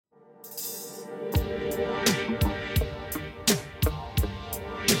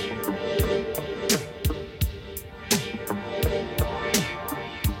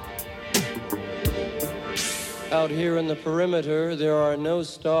Out here in the perimeter, there are no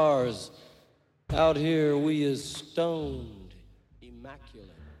stars. Out here, we is stoned,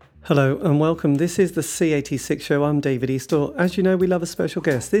 immaculate. Hello and welcome. This is the C86 show. I'm David Eastaugh. As you know, we love a special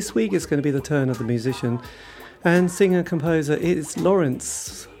guest. This week it's going to be the turn of the musician and singer-composer. It's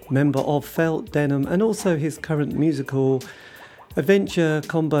Lawrence, member of Felt, Denim, and also his current musical adventure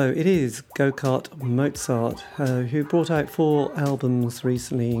combo. It is Go-Kart Mozart, who brought out 4 albums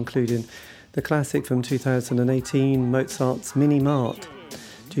recently, including the classic from 2018, Mozart's Mini Mart.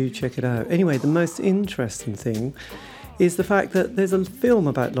 Do check it out. Anyway, the most interesting thing is the fact that there's a film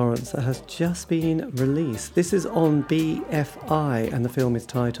about Lawrence that has just been released. This is on BFI, and the film is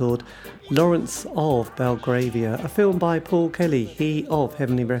titled Lawrence of Belgravia, a film by Paul Kelly, he of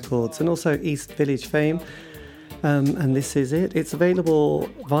Heavenly Records, and also East Village fame. And this is it. It's available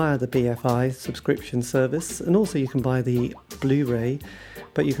via the BFI subscription service, and also you can buy the Blu-ray,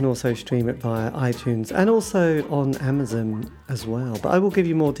 but you can also stream it via iTunes and also on Amazon as well. But I will give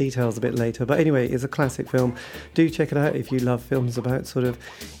you more details a bit later. But anyway, it's a classic film. Do check it out if you love films about sort of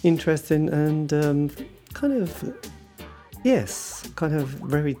interesting and kind of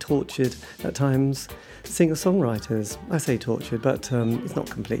very tortured at times singer-songwriters. I say tortured, but it's not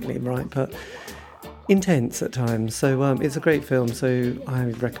completely right, but intense at times. So it's a great film, so I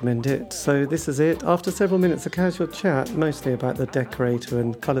recommend it. So this is it. After several minutes of casual chat, mostly about the decorator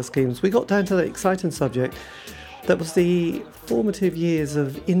and colour schemes, we got down to the exciting subject that was the formative years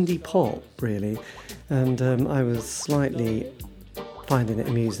of indie pop, really. And I was slightly finding it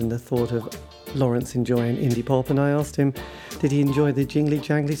amusing, the thought of Lawrence enjoying indie pop, and I asked him, did he enjoy the jingly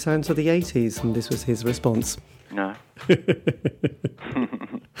jangly sounds of the 80s? And this was his response. No.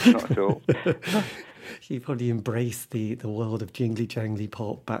 Not at all. You probably embraced the world of jingly jangly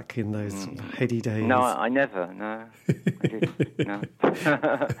pop back in those heady days. No, I never. No, I didn't. No.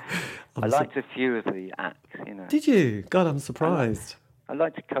 I liked a few of the acts. You know. Did you? God, I'm surprised. I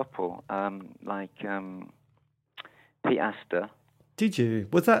liked a couple, like Pete Astor. Did you?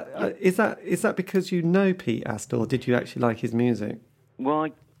 Was that is that because you know Pete Astor, or did you actually like his music? Well,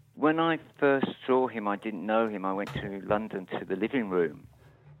 when I first saw him, I didn't know him. I went to London to the Living Room.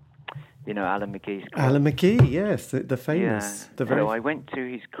 You know, Alan McGee's club. Alan McGee, yes, the famous. Yeah. So I went to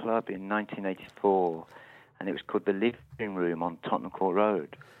his club in 1984, and it was called the Living Room on Tottenham Court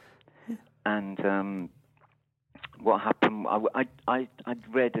Road. Yeah. And what happened, I'd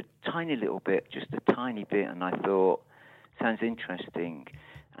read a tiny little bit, just a tiny bit, and I thought, sounds interesting.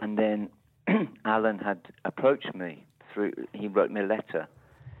 And then Alan had approached me he wrote me a letter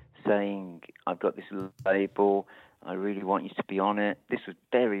saying, I've got this label, I really want you to be on it. This was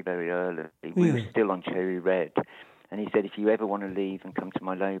very, very early. We were still on Cherry Red. And he said, if you ever want to leave and come to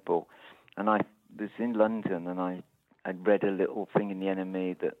my label. And I was in London, and I'd read a little thing in the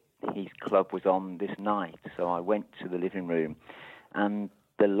NME that his club was on this night. So I went to the Living Room, and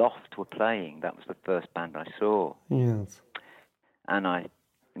the Loft were playing. That was the first band I saw. Yes. And I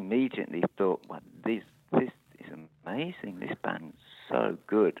immediately thought, well, this is amazing. This band's so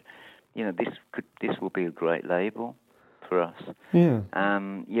good. You know, this will be a great label for us. Yeah.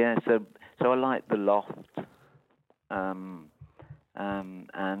 So I like the Loft, and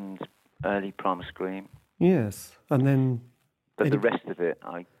early Primal Scream. Yes, and then. But the rest of it,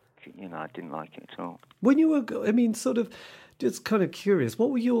 I didn't like it at all. When you were, sort of, just kind of curious, what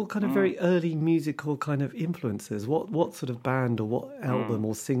were your kind of very early musical kind of influences? What sort of band or what album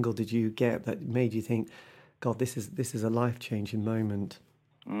or single did you get that made you think, God, this is a life-changing moment?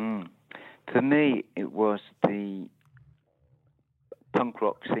 For me, it was the punk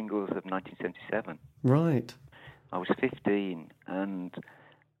rock singles of 1977. Right. I was 15, and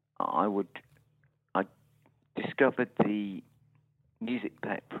I discovered the music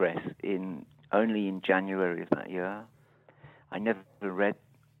press only in January of that year. I never read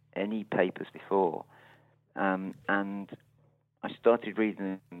any papers before, and I started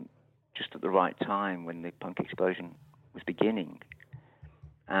reading them just at the right time when the punk explosion was beginning.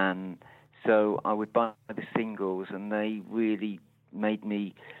 And so I would buy the singles, and they really made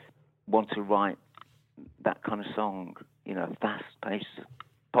me want to write that kind of song, fast-paced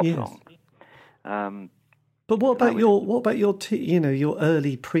pop song. But what about your your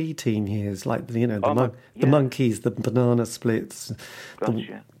early pre-teen years, like the Monkees, the Banana Splits,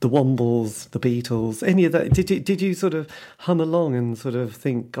 the Wombles, the Beatles, any of that? Did you sort of hum along and sort of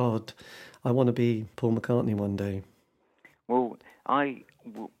think, God, I want to be Paul McCartney one day? Well, I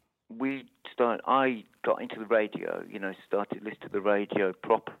got into the radio, started listening to the radio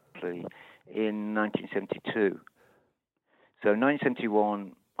properly in 1972. So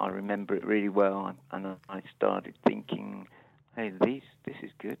 1971, I remember it really well, and I started thinking, hey, this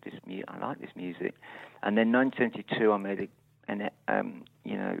is good. I like this music. And then 1972, I made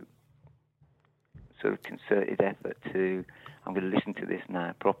sort of concerted effort to, I'm going to listen to this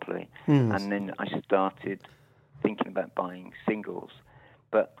now properly. And then I started thinking about buying singles.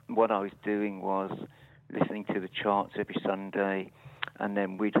 But what I was doing was listening to the charts every Sunday, and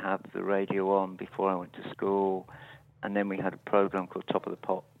then we'd have the radio on before I went to school, and then we had a program called Top of the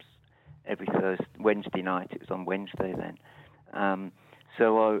Pops every Wednesday night. It was on Wednesday then.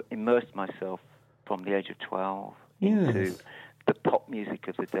 So I immersed myself from the age of 12 into the pop music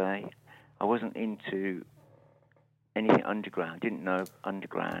of the day. I wasn't into anything underground. Didn't know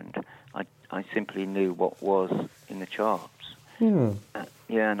underground. I simply knew what was in the charts.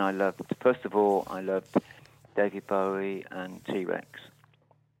 And I loved David Bowie and T-Rex.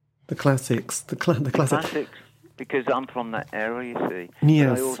 The classics. The classics, because I'm from that era, you see. Yes.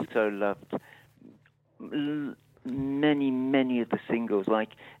 But I also loved many of the singles. Like,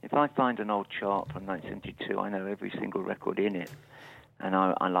 if I find an old chart from 1972, I know every single record in it. And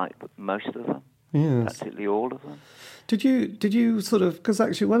I like most of them. Yes. Practically all of them. Did you sort of, because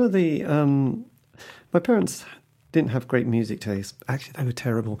actually one of the, my parents didn't have great music taste. Actually, they were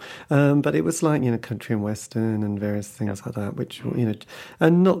terrible. But it was like, country and western and various things like that, which,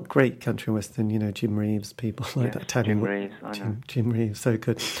 and not great country and western, Jim Reeves, people like that. Jim Reeves, I know. Jim Reeves, so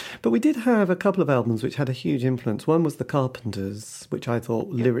good. But we did have a couple of albums which had a huge influence. One was The Carpenters, which I thought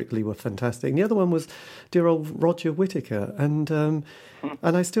lyrically were fantastic. And the other one was dear old Roger Whittaker. And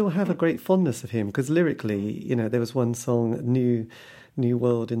I still have a great fondness of him because lyrically, there was one song, New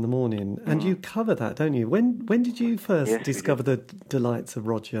World in the Morning, and you cover that, don't you? When did you first discover the delights of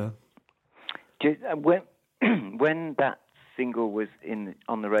Roger? When that single was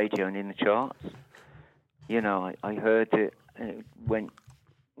on the radio and in the charts, I heard it, and it went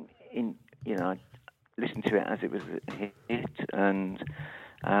in. I listened to it as it was a hit, and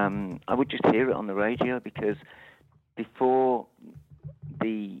I would just hear it on the radio because before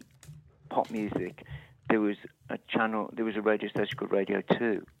the pop music, there was a radio station called Radio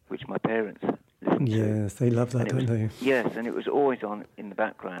 2, which my parents listened to. Yes, they love that, don't they? Yes, and it was always on in the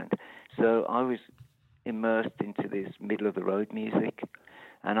background. So I was immersed into this middle-of-the-road music,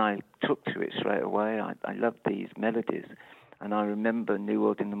 and I took to it straight away. I loved these melodies, and I remember New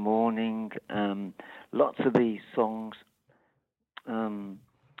World in the Morning, lots of these songs from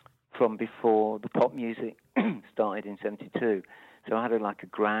before the pop music started in 72. So I had a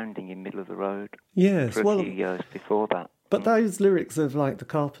grounding in middle of the road for a few years before that. But those lyrics of the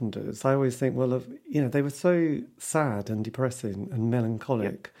Carpenters, I always think, they were so sad and depressing and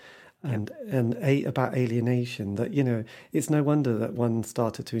melancholic and about alienation that, it's no wonder that one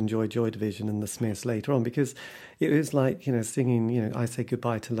started to enjoy Joy Division and the Smiths later on, because it was like, singing, I say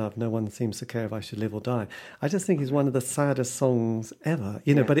goodbye to love, no one seems to care if I should live or die. I just think it's one of the saddest songs ever,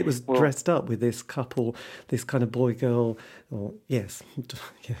 but it was dressed up with this couple, this kind of boy-girl, or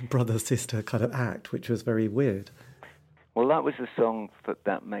brother-sister kind of act, which was very weird. Well, that was the song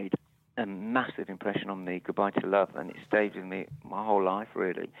that made a massive impression on me, Goodbye to Love, and it stayed with me my whole life,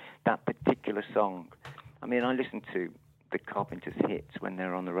 really. That particular song. I mean, I listened to the Carpenters' hits when they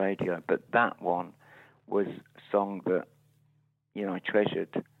were on the radio, but that one was a song that, I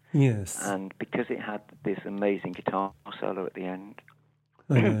treasured. Yes. And because it had this amazing guitar solo at the end.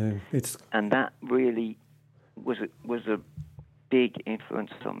 I know. And that really was a big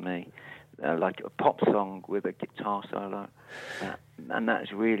influence on me. Like a pop song with a guitar solo, and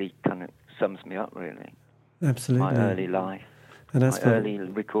that's really kind of sums me up, really. Absolutely. My early life, early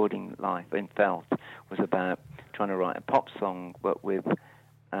recording life in Felt was about trying to write a pop song, but with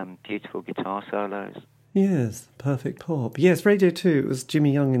beautiful guitar solos. Yes, perfect pop. Yes, Radio 2, it was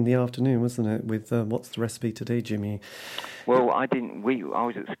Jimmy Young in the afternoon, wasn't it, with What's the Recipe Today, Jimmy? Well, I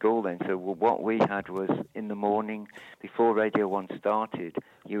was at school then, so what we had was in the morning, before Radio 1 started,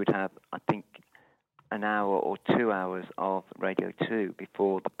 you would have, I think, an hour or 2 hours of Radio 2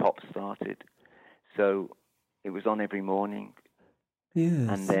 before the pop started. So it was on every morning. Yes.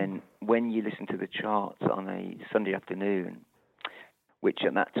 And then when you listen to the charts on a Sunday afternoon, which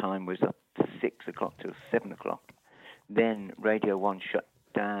at that time was up to 6 o'clock to 7 o'clock, then Radio 1 shut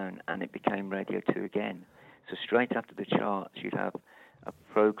down and it became Radio 2 again. So straight after the charts, you'd have a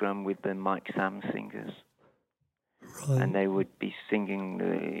program with the Mike Sam singers. Right. And they would be singing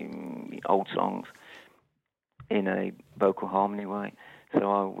the old songs in a vocal harmony way.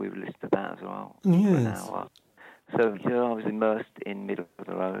 So we would listen to that as well for an hour. So I was immersed in middle of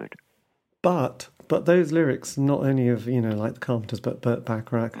the road. But those lyrics, not only of, like the Carpenters, but Burt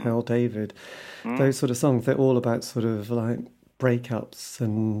Bacharach, Hal David, those sort of songs, they're all about sort of like breakups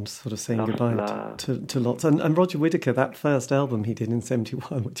and sort of saying Lost goodbye love. to lots. And Roger Whittaker, that first album he did in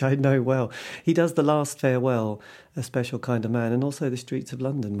 71, which I know well, he does The Last Farewell, A Special Kind of Man, and also The Streets of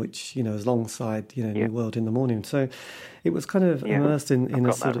London, which, you know, is alongside, you know, New World in the Morning. So it was kind of immersed in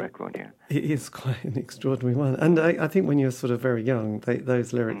a sort of... record, yeah. It is quite an extraordinary one. And I think when you're sort of very young,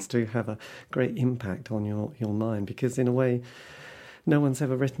 those lyrics do have a great impact on your mind, because in a way... no one's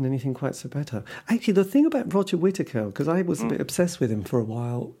ever written anything quite so better. Actually, the thing about Roger Whittaker, because I was a bit obsessed with him for a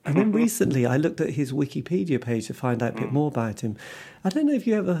while, and then recently I looked at his Wikipedia page to find out a bit more about him. I don't know if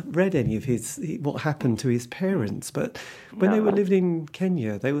you ever read any of what happened to his parents, but when they were living in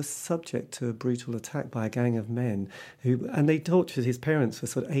Kenya, they were subject to a brutal attack by a gang of men and they tortured his parents for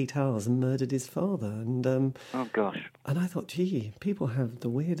sort of 8 hours and murdered his father. And oh gosh! And I thought, gee, people have the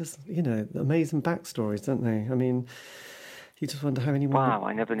weirdest, you know, amazing backstories, don't they? I mean. You just wonder how anyone... Wow,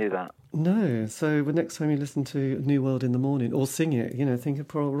 I never knew that. No, so the next time you listen to New World in the Morning or sing it, you know, think of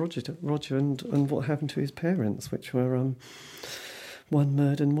poor old Roger and what happened to his parents, which were one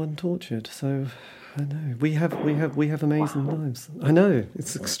murdered and one tortured. So I know we have amazing lives. I know,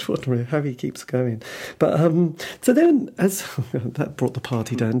 it's extraordinary how he keeps going. But so then, as that brought the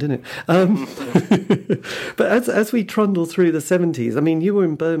party down, didn't it? But as we trundle through the 70s, I mean, you were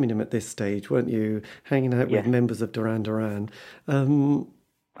in Birmingham at this stage, weren't you? Hanging out with members of Duran Duran.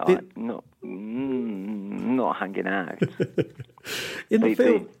 Not hanging out. In the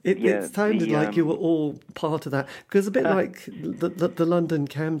film, it sounded like you were all part of that, because a bit like the London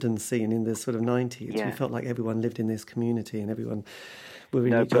Camden scene in the sort of 90s. You felt like everyone lived in this community and everyone were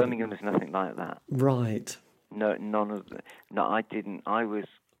in each Birmingham was nothing like that. Right. No, none of the... No, I didn't. I was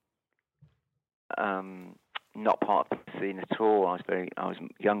not part of the scene at all. I was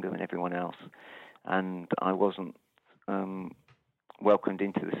younger than everyone else, and I wasn't welcomed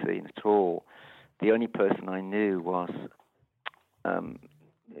into the scene at all. The only person I knew was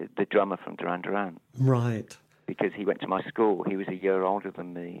the drummer from Duran Duran. Right. Because he went to my school. He was a year older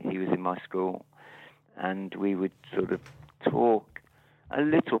than me. He was in my school. And we would sort of talk a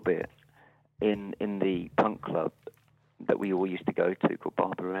little bit in the punk club that we all used to go to called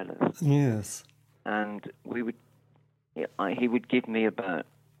Barbarella's. Yes. And he would give me about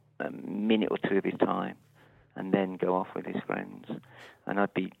a minute or two of his time and then go off with his friends. And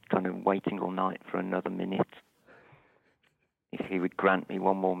I'd be kind of waiting all night for another minute if he would grant me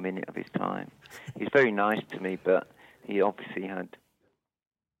one more minute of his time. He's very nice to me, but he obviously had,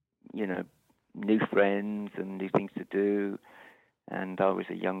 you know, new friends and new things to do. And I was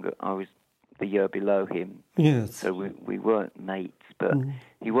the year below him. Yes. So we weren't mates, but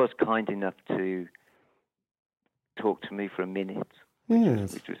he was kind enough to talk to me for a minute.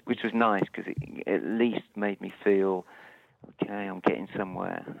 Yes. Which was nice, because it at least made me feel, okay, I'm getting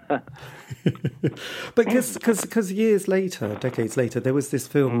somewhere. But because years later, decades later, there was this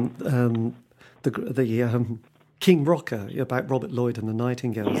film, the King Rocker, about Robert Lloyd and the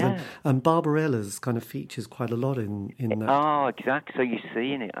Nightingales, and Barbarella's kind of features quite a lot in that. Oh, exactly. So you're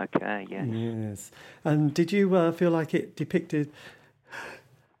seeing it, okay? Yes. Yes. And did you feel like it depicted?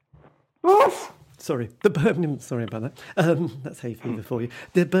 Sorry, the Birmingham. Sorry about that. That's hay fever for you.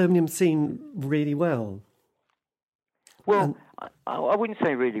 The Birmingham scene really well. Well, I wouldn't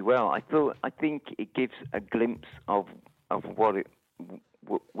say really well. I think it gives a glimpse of what it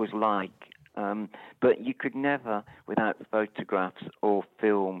was like. But you could never, without photographs or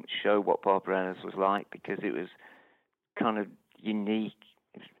film, show what Barbarella's was like, because it was kind of unique.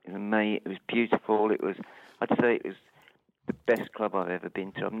 It was beautiful. I'd say it was the best club I've ever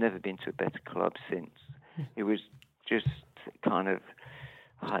been to. I've never been to a better club since. It was just kind of...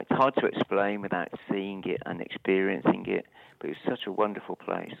 It's hard to explain without seeing it and experiencing it, but it was such a wonderful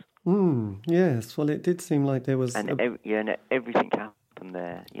place. Yes, well, it did seem like there was... And everything happened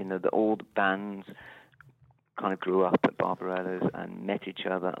there. You know, all the bands kind of grew up at Barbarella's and met each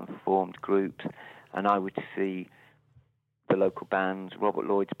other and formed groups. And I would see the local bands. Robert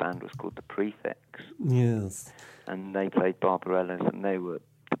Lloyd's band was called the Prefects. Yes. And they played Barbarella's, and they were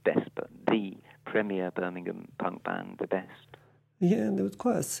the best, but the premier Birmingham punk band, the best. Yeah, and there was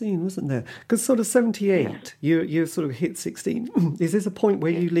quite a scene, wasn't there? Because sort of 78, you sort of hit 16. Is this a point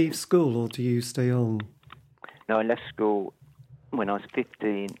where you leave school, or do you stay on? No, I left school when I was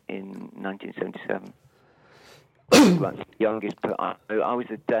 15 in 1977. I was the youngest, but I was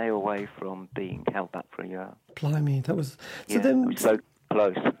a day away from being held back for a year. Blimey, that was... So then, it was so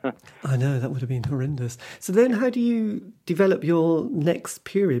close. I know, that would have been horrendous. So then how do you develop your next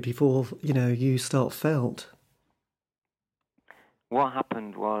period before, you start Felt? What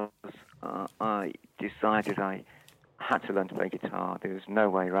happened was I decided I had to learn to play guitar. There was no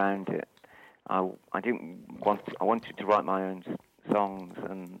way around it. I wanted to write my own songs,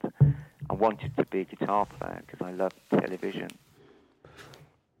 and I wanted to be a guitar player because I loved television.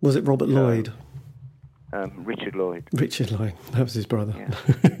 Was it Robert Lloyd? Richard Lloyd. Richard Lloyd, that was his brother.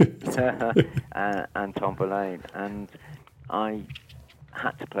 Yeah. And Tom Verlaine. And I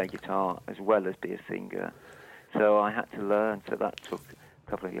had to play guitar as well as be a singer. So I had to learn, so that took a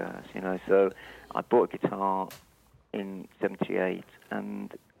couple of years, you know. So I bought a guitar in 78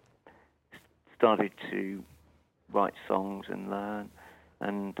 and started to write songs and learn.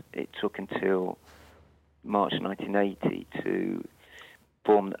 And it took until March 1980 to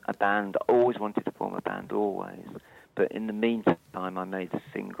form a band. I always wanted to form a band, always. But in the meantime, I made a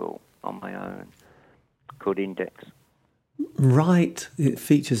single on my own called Index. Right, it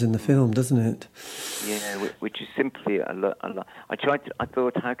features in the film, doesn't it? Yeah, which is simply a lot. I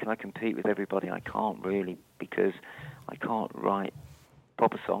thought, how can I compete with everybody? I can't really, because I can't write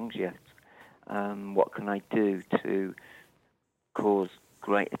proper songs yet. What can I do to cause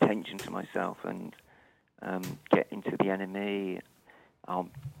great attention to myself and get into the NME? I'll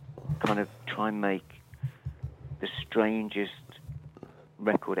kind of try and make the strangest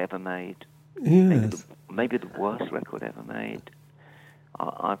record ever made. Yes. Maybe the worst record ever made.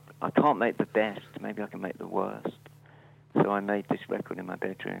 I can't make the best. Maybe I can make the worst. So I made this record in my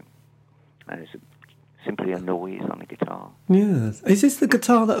bedroom, and it's simply a noise on the guitar. Yes. Is this the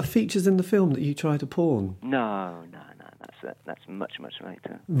guitar that features in the film that you try to pawn? No. That's much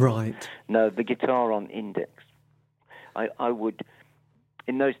later. Right. No, the guitar on Index. I would,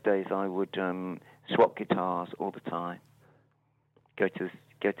 in those days, I would swap guitars all the time. Go to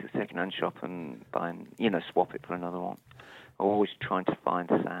the second-hand shop and buy, swap it for another one. Always trying to find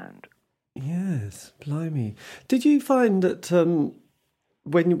a sound. Yes, blimey. Did you find that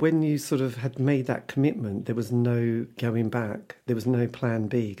when you sort of had made that commitment, there was no going back, there was no plan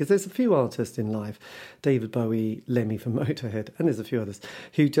B? Because there's a few artists in life, David Bowie, Lemmy from Motorhead, and there's a few others,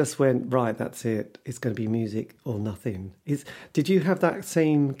 who just went, right, that's it, it's going to be music or nothing. Did you have that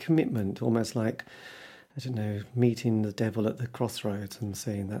same commitment, almost like, I don't know, meeting the devil at the crossroads and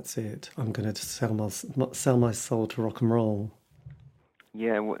saying, that's it, I'm going to sell my soul to rock and roll?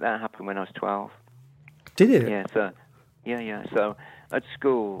 Yeah, well, that happened when I was 12. Did it? Yeah, so at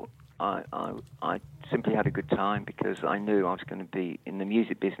school, I simply had a good time because I knew I was going to be in the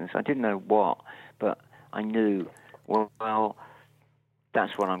music business. I didn't know what, but I knew, well,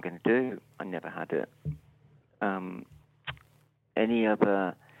 that's what I'm going to do. I never had any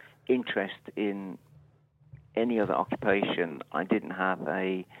other interest in any other occupation. I didn't have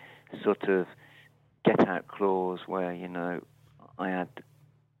a sort of get-out clause where, I had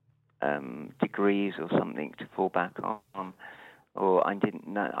degrees or something to fall back on. Or I didn't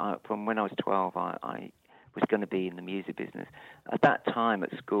know. From when I was 12, I was going to be in the music business. At that time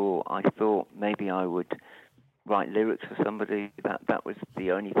at school, I thought maybe I would write lyrics for somebody. That was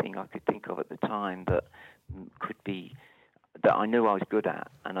the only thing I could think of at the time that I knew I was good at.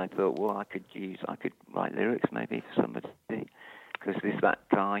 And I thought, well, I could write lyrics maybe for somebody. Because there's that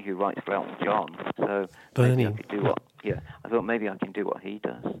guy who writes for Elton John. So Bernie. Maybe I could do I thought maybe I can do what he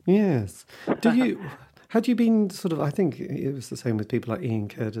does. Yes. Had you been sort of, I think it was the same with people like Ian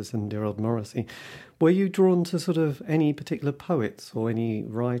Curtis and Daryl Morrissey, were you drawn to sort of any particular poets or any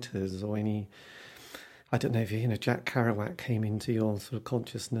writers or any, I don't know if Jack Kerouac came into your sort of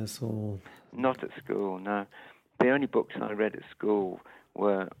consciousness or... Not at school, no. The only books I read at school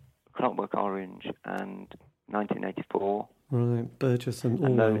were Clockwork Orange and 1984. Right, Burgess and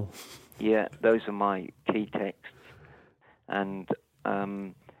Orwell. Those are my key texts. And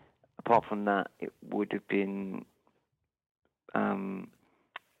apart from that, it would have been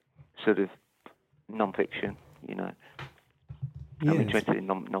sort of non-fiction, Yes. I'm interested in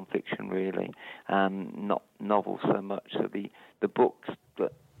non-fiction, really. Not novels so much. So the books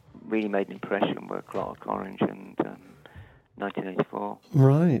that really made an impression were Clockwork Orange and 1984.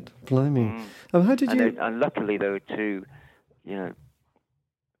 Right, blimey. How did you... And luckily, there were two,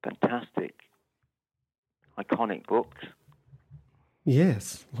 fantastic, iconic books.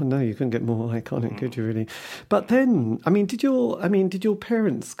 Yes. Well, no, you couldn't get more iconic, could you really? But then, did your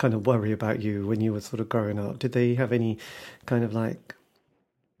parents kind of worry about you when you were sort of growing up? Did they have any kind of like,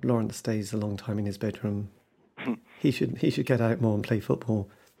 Lawrence stays a long time in his bedroom, he should get out more and play football?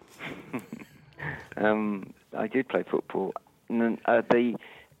 I did play football.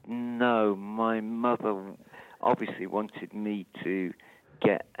 No, my mother obviously wanted me to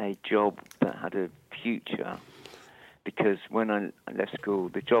get a job that had a future. Because when I left school,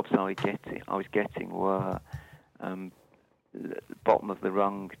 the jobs I was getting were bottom of the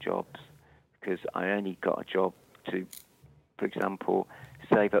rung jobs. Because I only got a job to, for example,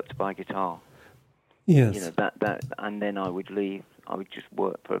 save up to buy a guitar. Yes. You know, that, and then I would leave. I would just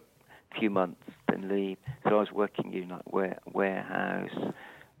work for a few months, then leave. So I was working in like warehouse,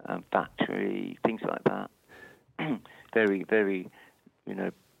 factory, things like that. Very, very, you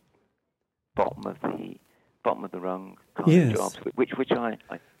know, bottom of the rung kind Yes. of jobs, which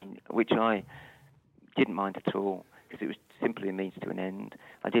I didn't mind at all, because it was simply a means to an end.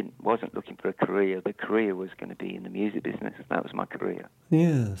 Wasn't looking for a career. The career was going to be in the music business. That was my career.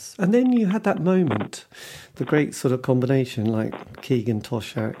 Yes. And then you had that moment, the great sort of combination like Keegan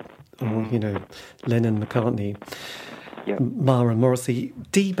Toshak or, you know, Lennon, McCartney, Mara, Morrissey,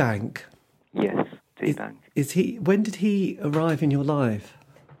 D-Bank. Yes, D-Bank. When did he arrive in your life?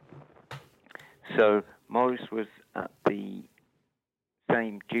 So Morris was at the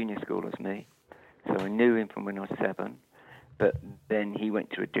same junior school as me. So I knew him from when I was 7, but then he went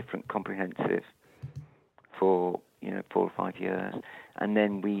to a different comprehensive for 4 or 5 years, and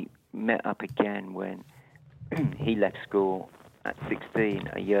then we met up again when he left school at 16,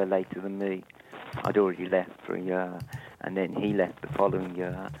 a year later than me. I'd already left for a year, and then he left the following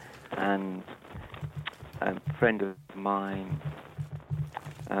year, and a friend of mine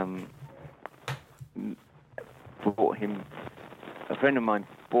brought him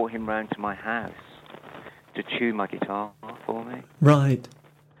round to my house to tune my guitar for me. Right.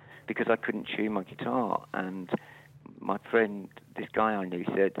 Because I couldn't tune my guitar, and my friend, this guy I knew,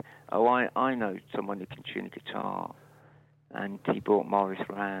 said, "Oh, I know someone who can tune a guitar," and he brought Morris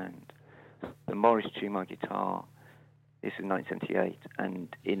round. So Morris tuned my guitar. This is 1978,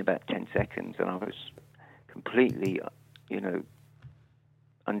 and in about 10 seconds, and I was completely,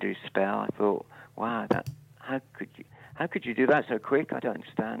 under his spell. I thought, "Wow, how could you do that so quick? I don't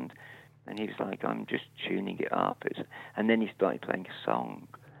understand." And he was like, "I'm just tuning it up." And then he started playing a song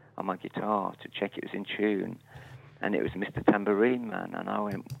on my guitar to check it was in tune, and it was Mr. Tambourine Man. And I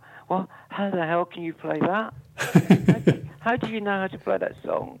went, "Well, how the hell can you play that? How do you know how to play that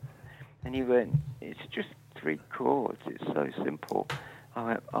song?" And he went, "It's just 3 chords. It's so simple." I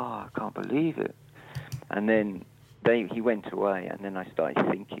went, "Oh, I can't believe it." And then he went away, and then I started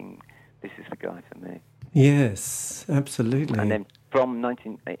thinking, this is the guy for me. Yes, absolutely. And then from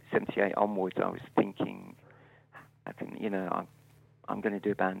 1978 onwards, I was thinking, I'm going to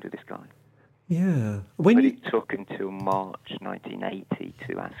do a band with this guy. Yeah. It took until March 1980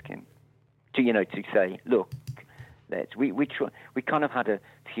 to ask him, to say, "Look, we kind of had a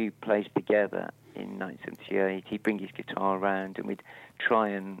few plays together in 1978. He'd bring his guitar around, and we'd try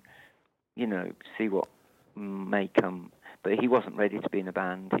and, see what may come." But he wasn't ready to be in a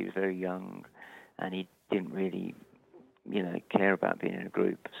band. He was very young, and he didn't really, care about being in a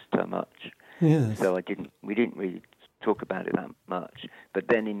group so much. Yes. So we didn't really talk about it that much. But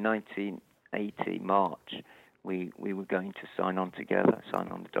then in 1980, March, we were going to sign on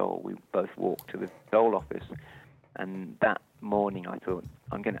the Dole. We both walked to the Dole office, and that morning I thought,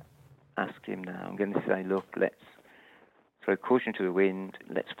 I'm going to ask him now. I'm going to say, "Look, let's throw caution to the wind.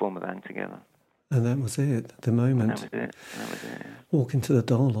 Let's form a band together." And that was it, the moment. And that was it. Walk into the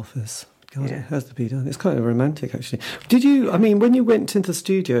Dole office. God, yeah. It has to be done. It's quite romantic, actually. Did you, when you went into the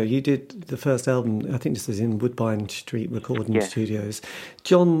studio, you did the first album, I think this was in Woodbine Street Recording Studios.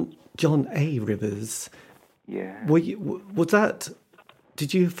 John A. Rivers. Yeah.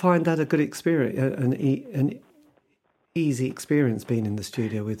 Did you find that a good experience, an easy experience being in the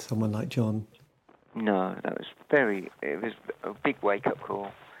studio with someone like John? No, it was a big wake-up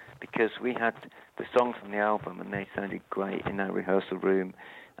call, because we had the songs from the album and they sounded great in our rehearsal room,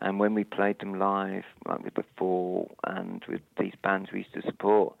 and when we played them live, like with The Fall and with these bands we used to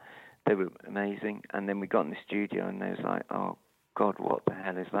support, they were amazing. And then we got in the studio and they was like, "Oh God, what the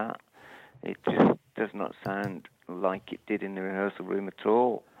hell is that? It just does not sound like it did in the rehearsal room at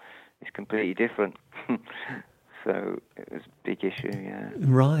all. It's completely different." So it was a big issue, yeah.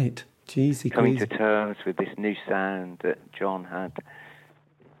 Right. Jeezy, coming to terms with this new sound that John had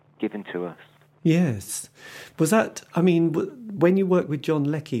given to us. Yes. Was that, when you worked with John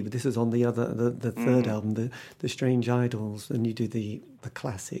Leckie, this is on the third album, the Strange Idols, and you do the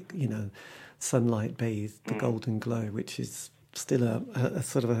classic, Sunlight Bathed, the Golden Glow, which is still a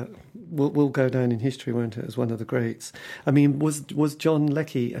sort of will go down in history, won't it, as one of the greats. Was John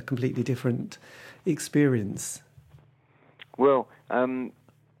Leckie a completely different experience? Well,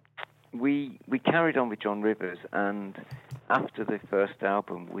 we carried on with John Rivers, and after the first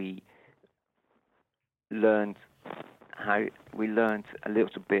album, we learned a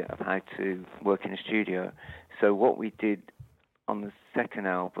little bit of how to work in a studio. So what we did on the second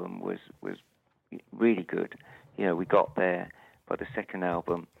album was really good. We got there by the second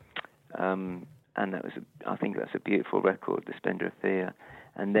album, and I think that's a beautiful record, The Splendor of Fear.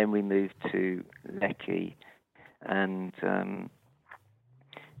 And then we moved to Lecky, and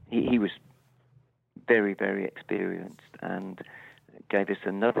he was very, very experienced and gave us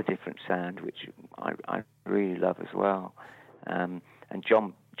another different sound, which I really love as well. And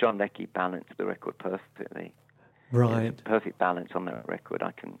John Lecky balanced the record perfectly. Right. Perfect balance on that record.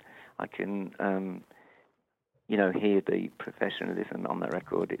 I can hear the professionalism on that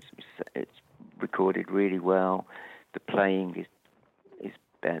record. It's recorded really well. The playing is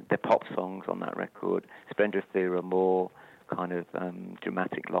the pop songs on that record. Splendour of Fear are more kind of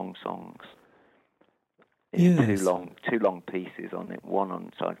dramatic long songs. Yes. Two long pieces on it, one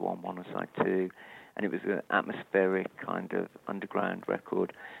on side one on side two, and it was an atmospheric kind of underground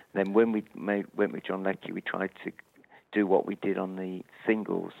record. Then when we went with John Lecky, we tried to do what we did on the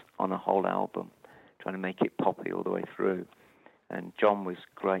singles on a whole album, trying to make it poppy all the way through. And John was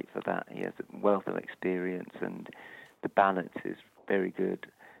great for that. He has a wealth of experience, and the balance is very good.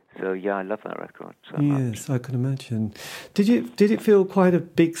 So yeah, I love that record so yes, much. I can imagine. Did it feel quite a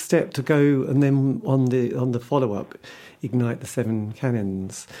big step to go and then on the follow up, Ignite the Seven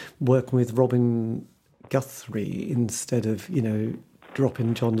Cannons, working with Robin Guthrie instead of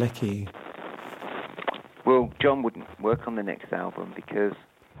dropping John Lecky? Well, John wouldn't work on the next album because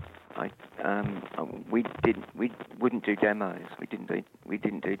we wouldn't do demos. We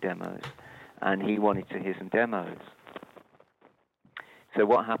didn't do demos, and he wanted to hear some demos. So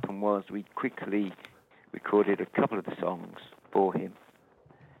what happened was we quickly recorded a couple of the songs for him,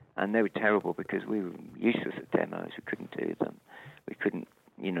 and they were terrible because we were useless at demos. We couldn't do them. We couldn't,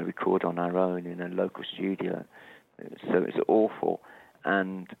 record on our own in a local studio. So it was awful.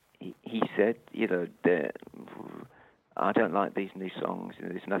 And he said, I don't like these new songs.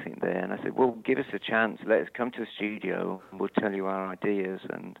 There's nothing there. And I said, well, give us a chance. Let us come to the studio, and we'll tell you our ideas,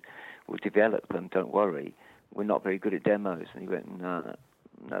 and we'll develop them. Don't worry. We're not very good at demos. And he went, no,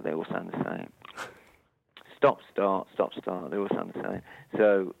 they all sound the same. Stop, start. They all sound the same.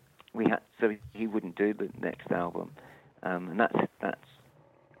 So he wouldn't do the next album, and that's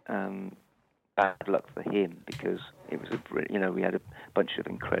bad luck for him because it was we had a bunch of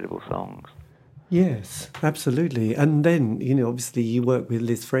incredible songs. Yes, absolutely. And then obviously you work with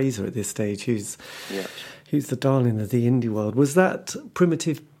Liz Fraser at this stage, who's the darling of the indie world. Was that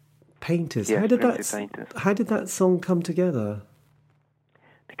Primitive Painters? Yes, Painters. How did that song come together?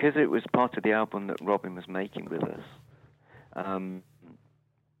 Because it was part of the album that Robin was making with us.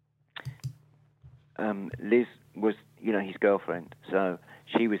 Liz was, his girlfriend, so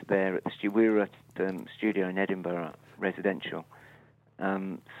she was there at the studio. We were at the studio in Edinburgh, residential.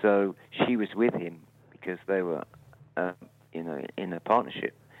 So she was with him because they were, in a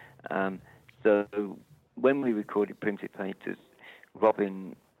partnership. So when we recorded Primitive Painters,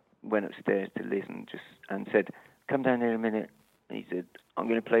 Robin went upstairs to Liz and said, "Come down here a minute." And he said, "I'm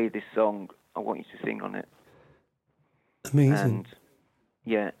going to play this song. I want you to sing on it." Amazing.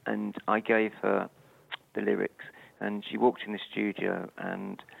 And I gave her the lyrics, and she walked in the studio,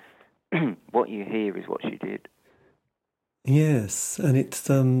 and what you hear is what she did. Yes, and it's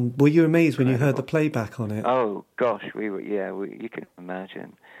were you amazed when you heard the playback on it? Oh gosh, we were. Yeah, you can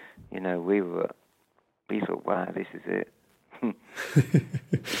imagine. We thought, wow, this is it.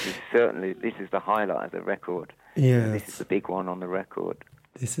 This is the highlight of the record. Yeah, this is the big one on the record.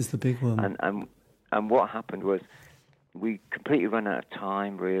 This is the big one. And what happened was we completely ran out of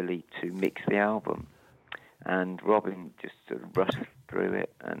time really to mix the album, and Robin just sort of rushed through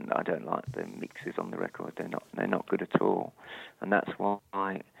it, and I don't like the mixes on the record. They're not good at all, and that's why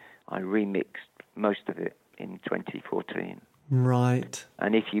I remixed most of it in 2014. Right.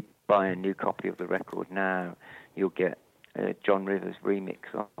 And if you buy a new copy of the record now, you'll get John Rivers'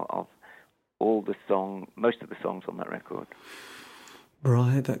 remix of most of the songs on that record.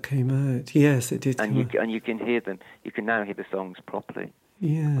 Right, that came out. Yes, it did. And you can hear them. You can now hear the songs properly.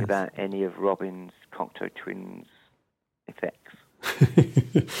 Yes. Without any of Robin's Cocteau Twins effects.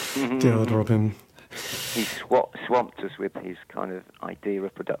 Dear old Robin. He swamped us with his kind of idea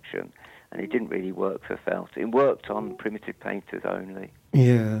of production, and it didn't really work for Felt. It worked on Primitive Painters only.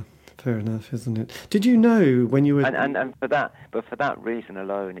 Yeah, fair enough, isn't it? Did you know when you were... And for that reason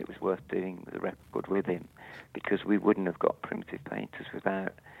alone, it was worth doing the record with him, because we wouldn't have got Primitive Painters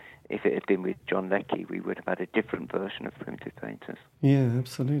without... If it had been with John Lecky, we would have had a different version of Primitive Painters. Yeah,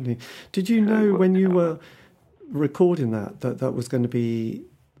 absolutely. Did you know when you were recording that was going to be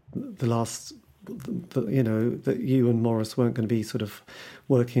the last... that you and Maurice weren't going to be sort of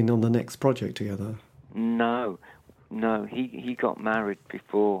working on the next project together? No. He got married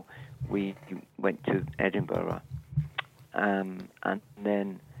before we went to Edinburgh, and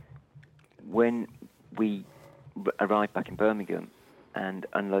then when we arrived back in Birmingham, and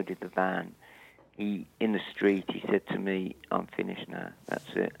unloaded the van, in the street, he said to me, "I'm finished now,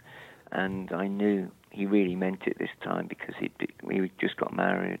 that's it." And I knew he really meant it this time, because we just got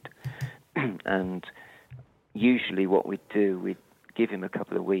married. And usually what we'd do, we'd give him a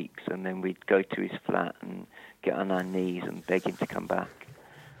couple of weeks, and then we'd go to his flat and get on our knees and beg him to come back.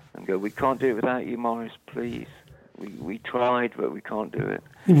 And go, "We can't do it without you, Maurice, please. We tried, but we can't do it."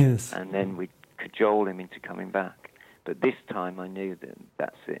 Yes. And then we'd cajole him into coming back. But this time I knew that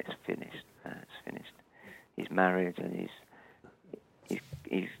that's it, it's finished. It's finished. He's married, and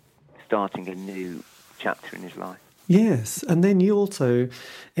he's starting a new chapter in his life. Yes, and then you also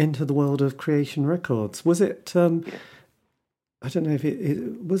enter the world of Creation Records. Was it? Yes. I don't know if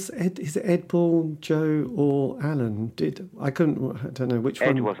it was Ed. Is it Ed Ball, Joe, or Alan? I don't know which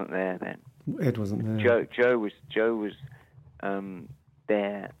one. Ed wasn't there then. Ed wasn't there. Joe was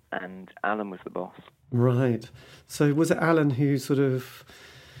there, and Alan was the boss. Right. So was it Alan who sort of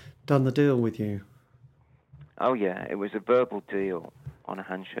done the deal with you? Oh yeah, it was a verbal deal on a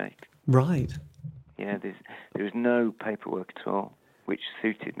handshake. Right. Yeah, there was no paperwork at all, which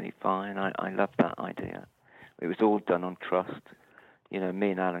suited me fine. I loved that idea. It was all done on trust. Me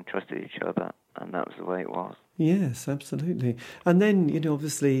and Alan trusted each other, and that was the way it was. Yes, absolutely. And then,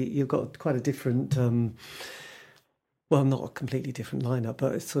 obviously you've got quite a different, well, not a completely different lineup,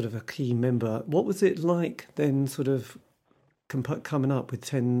 but it's sort of a key member. What was it like then, sort of coming up with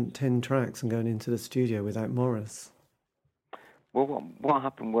 10 tracks and going into the studio without Maurice? Well, what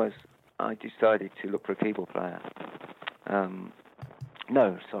happened was I decided to look for a keyboard player.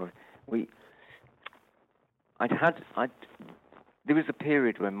 There was a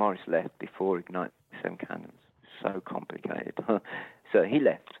period when Maurice left before Ignite Seven Cannons. So complicated. So he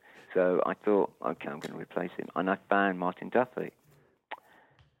left. So I thought, okay, I'm going to replace him. And I found Martin Duffy.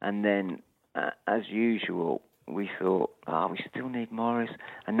 And then, as usual, we thought, we still need Maurice.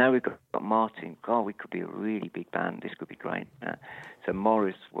 And now we've got Martin. God, we could be a really big band. This could be great. So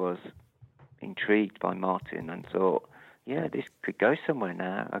Maurice was intrigued by Martin and thought, yeah, this could go somewhere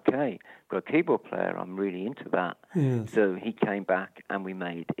now. Okay, got a keyboard player. I'm really into that. Yes. So he came back and we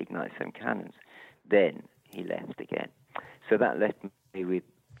made Ignite Seven Cannons. Then he left again. So that left me with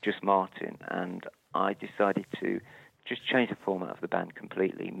just Martin, and I decided to just change the format of the band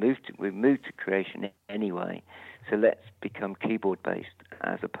completely. We moved to Creation anyway, so let's become keyboard-based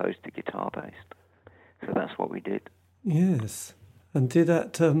as opposed to guitar-based. So that's what we did. Yes. And did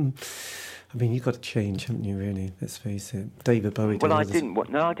that... you've got to change, haven't you? Really, let's face it. David Bowie. Well, I didn't want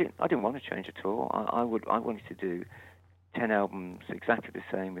to change at all. I wanted to do 10 albums exactly the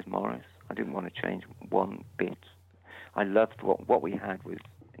same as Maurice. I didn't want to change one bit. I loved what we had was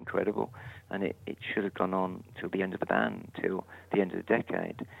incredible, and it should have gone on till the end of the band, till the end of the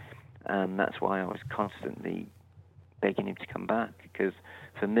decade. And that's why I was constantly begging him to come back, because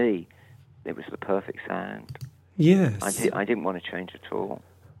for me, it was the perfect sound. Yes. I didn't want to change at all.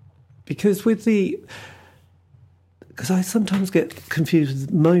 Because I sometimes get confused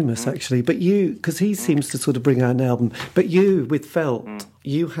with Momus, actually, but because he seems to sort of bring out an album, but you, with Felt,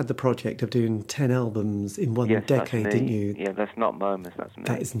 you had the project of doing 10 albums in one decade, didn't you? Yeah, that's not Momus, that's me.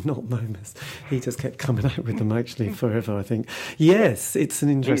 That is not Momus. He just kept coming out with them, actually, forever, I think. Yes, it's an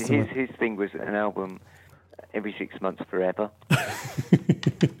interesting one. His thing was an album every 6 months forever.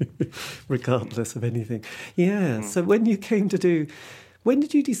 Regardless of anything. Yeah, so when you came to do... When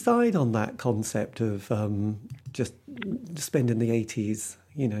did you decide on that concept of just spending the 80s,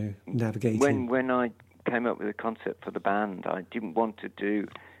 navigating? When I came up with a concept for the band, I didn't want to do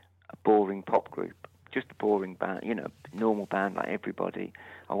a boring pop group, just a boring band, normal band like everybody.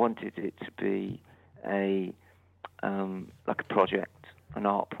 I wanted it to be like a project, an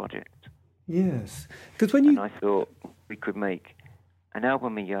art project. Yes, because And I thought we could make an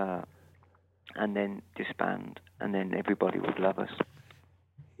album a year and then disband, and then everybody would love us.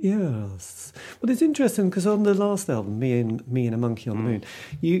 Yes. Well, it's interesting because on the last album, Me and a Monkey on the Moon,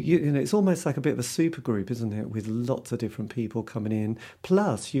 you it's almost like a bit of a super group, isn't it? With lots of different people coming in.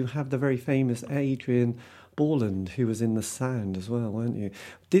 Plus, you have the very famous Adrian Borland, who was in the sound as well, weren't you?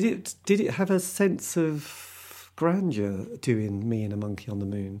 Did it have a sense of grandeur doing Me and a Monkey on the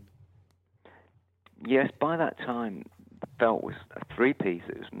Moon? Yes. By that time, Felt was a three-piece.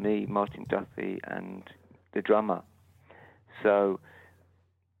 It was me, Martin Duffy, and the drummer. So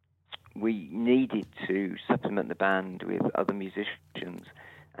we needed to supplement the band with other musicians,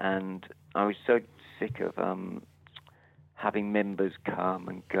 and I was so sick of having members come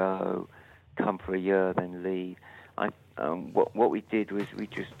and go, come for a year then leave. What we did was we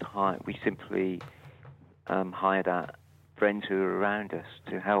simply hired our friends who were around us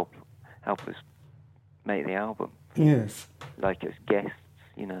to help us make the album. Yes. like as guests,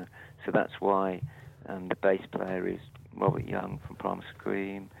 you know. So that's why the bass player is Robert Young from Primal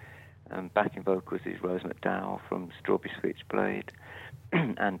Scream, backing vocals is Rose McDowell from Strawberry Switchblade,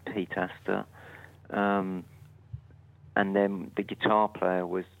 and Pete Astor. And then the guitar player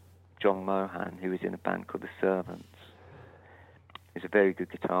was John Mohan, who was in a band called The Servants. He's a very good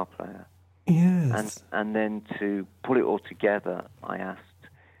guitar player. Yes. And then to pull it all together, I asked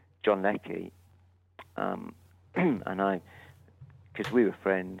John Leckie, and because we were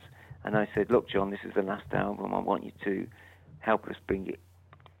friends, and I said, look, John, this is the last album. I want you to help us bring it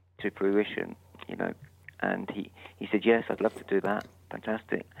to fruition, you know. And he said, yes, I'd love to do that.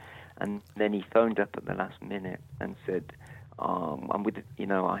 Fantastic. And then he phoned up at the last minute and said, I'm with, you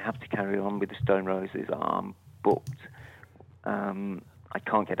know, I have to carry on with the Stone Roses. I'm booked. I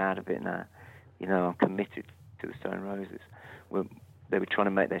can't get out of it now. You know, I'm committed to the Stone Roses. They were trying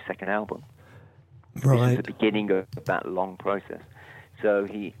to make their second album. Right. This is the beginning of that long process. So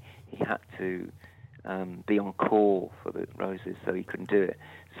he had to be on call for the Roses, so he couldn't do it.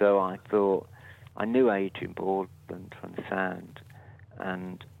 So I thought, I knew Adrian Borland from The Sound,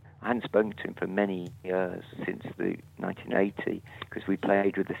 and I hadn't spoken to him for many years, since the 1980, because we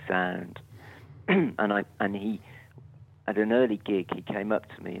played with The Sound. and he, at an early gig, he came up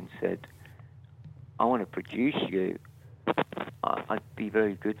to me and said, I want to produce you. I'd be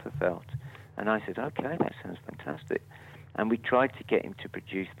very good for Felt. And I said, okay, that sounds fantastic. And we tried to get him to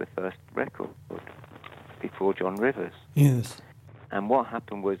produce the first record before John Rivers. Yes. And what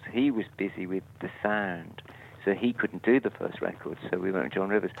happened was he was busy with The Sound, so he couldn't do the first record, so we went with John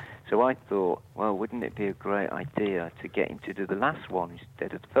Rivers. So I thought, well, wouldn't it be a great idea to get him to do the last one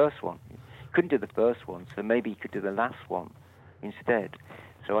instead of the first one? He couldn't do the first one, so maybe he could do the last one instead.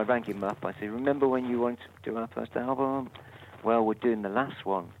 So I rang him up. I said, remember when you wanted to do our first album? Well, we're doing the last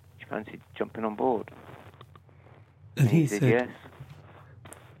one. Do you fancy jumping on board? And he said yes.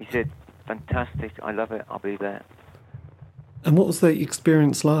 He said, fantastic, I love it, I'll be there. And what was the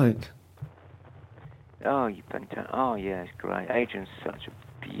experience like? Oh, yeah, it's great. Adrian's such a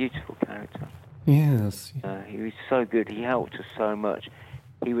beautiful character. Yes. He was so good. He helped us so much.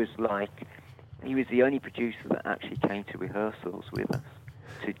 He was the only producer that actually came to rehearsals with us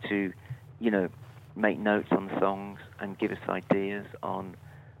to you know, make notes on the songs and give us ideas on,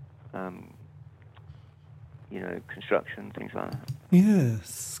 you know, construction, things like that.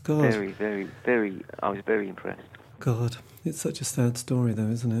 Yes, God. Very, very, very, I was very impressed. God, it's such a sad story though,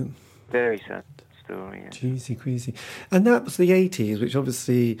 isn't it? Very sad story, yeah. Jeezy queasy. And that was the 80s, which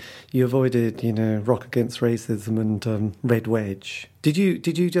obviously you avoided, you know, Rock Against Racism and Red Wedge. Did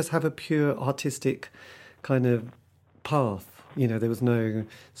you just have a pure artistic kind of path? You know, there was no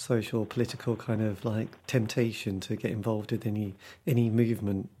social, political kind of like temptation to get involved with any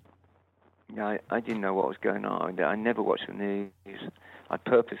movement? I didn't know what was going on. I never watched the news. I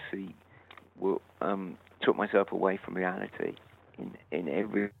purposely took myself away from reality in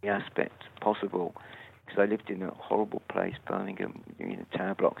every aspect possible, because I lived in a horrible place, Birmingham, you know,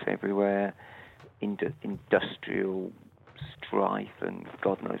 tower blocks everywhere, industrial strife and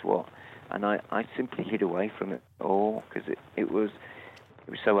God knows what. And I simply hid away from it all because it was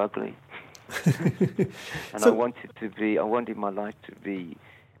so ugly. And I wanted my life to be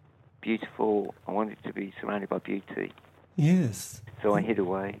beautiful. I wanted to be surrounded by beauty. Yes. So I hid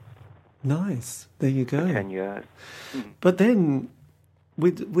away. Nice. There you go. For 10 years. But then,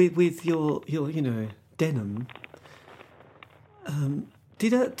 with your you know, Denim,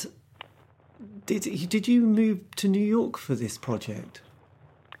 did you move to New York for this project?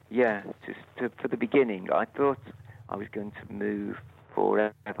 Yeah, for the beginning, I thought I was going to move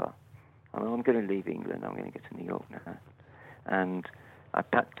forever. I mean, I'm going to leave England. I'm going to get to New York now, and I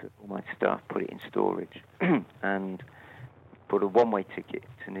packed all my stuff, put it in storage, and bought a one-way ticket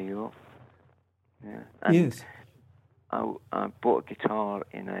to New York. Yeah. And yes. I bought a guitar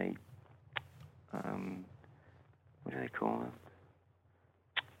in a what do they call them?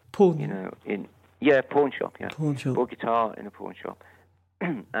 Pawn. You know, pawn shop. Yeah. Pawn shop. Bought a guitar in a pawn shop,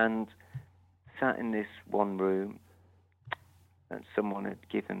 and sat in this one room that someone had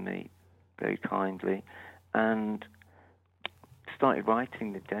given me very kindly, and started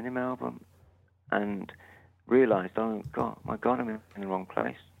writing the Denim album, and realised, oh God, my God, I'm in the wrong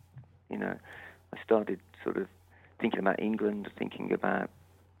place. You know, I started sort of thinking about England, thinking about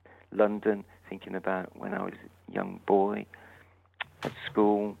London, thinking about when I was a young boy at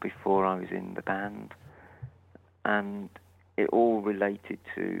school before I was in the band, and it all related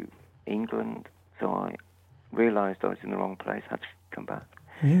to England. So I realised I was in the wrong place, had to come back.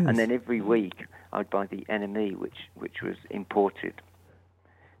 Yes. And then every week I'd buy the NME, which was imported.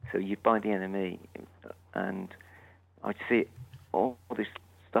 So you'd buy the NME, and I'd see all this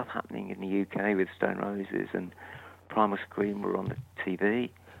stuff happening in the UK with Stone Roses, and Primal Scream were on the TV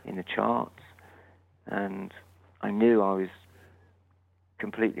in the charts, and I knew I was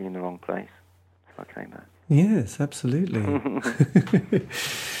completely in the wrong place, so I came back. Yes, absolutely.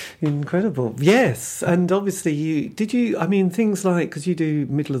 Incredible. Yes, and obviously things like, because you do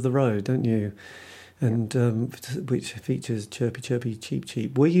Middle of the Road, don't you? And which features Chirpy Chirpy Cheep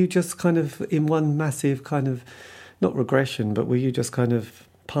Cheep. Were you just kind of in one massive kind of, not regression, but were you just kind of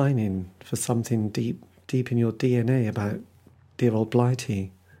pining for something deep in your DNA about dear old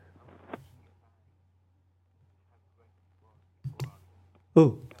Blighty?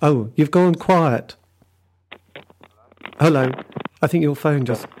 Oh, you've gone quiet. Hello. I think your phone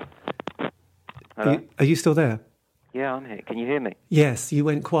just... Hello? Are you still there? Yeah, I'm here. Can you hear me? Yes, you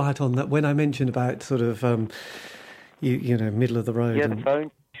went quiet on that when I mentioned about sort of, middle of the road. Yeah, the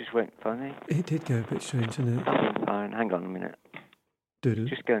phone just went funny. It did go a bit strange, didn't it? Phone. Hang on a minute. Doo-doo.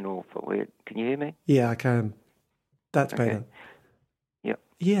 Just going awful weird. Can you hear me? Yeah, I can. That's okay. better. Yep.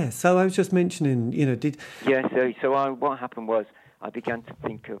 Yeah, so I was just mentioning, Yeah, what happened was I began to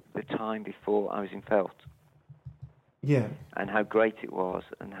think of the time before I was in Felt. Yeah. And how great it was,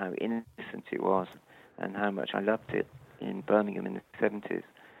 and how innocent it was, and how much I loved it in Birmingham in the 70s.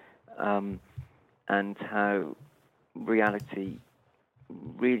 And how reality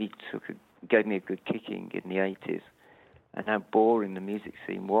really gave me a good kicking in the 80s, and how boring the music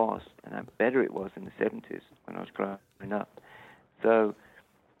scene was, and how better it was in the 70s when I was growing up. So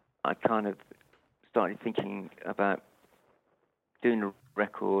I kind of started thinking about doing a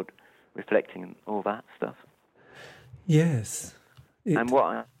record reflecting on all that stuff. Yes. And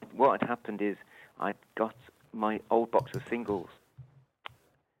what had happened is I'd got my old box of singles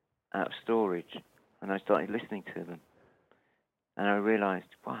out of storage, and I started listening to them, and I realised,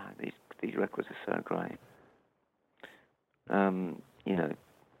 wow, these records are so great.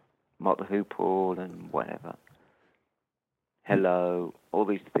 Mott the Hoople and whatever. Hello, all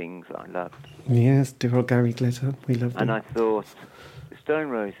these things I loved. Yes, dear old Gary Glitter, we love them. And I thought, the Stone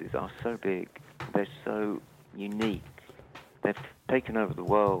Roses are so big, they're so unique, they've taken over the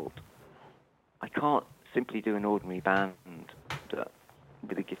world. I can't simply do an ordinary band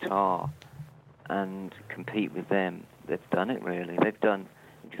with a guitar and compete with them. They've done it, really. They've done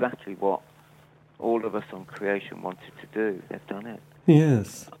exactly what all of us on Creation wanted to do. They've done it.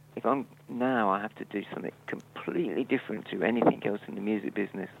 Yes. If I'm now, I have to do something completely different to anything else in the music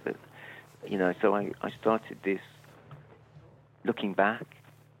business. So I started this looking back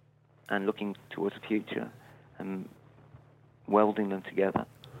and looking towards the future and welding them together.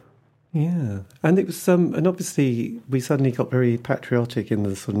 Yeah, and it was and obviously we suddenly got very patriotic in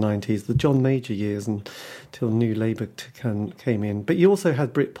the sort of 90s, the John Major years, until New Labour came in. But you also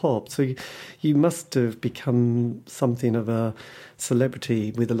had Britpop, so you must have become something of a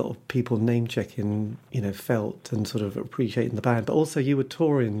celebrity with a lot of people name-checking, Felt and sort of appreciating the band. But also you were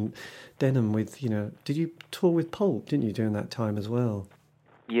touring Denham with, did you tour with Pulp, didn't you, during that time as well?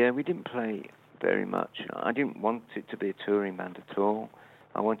 Yeah, we didn't play very much. I didn't want it to be a touring band at all.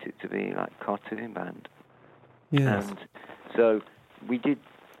 I wanted it to be like a cartoon band. Yes. And so we did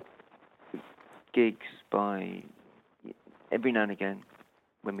gigs by every now and again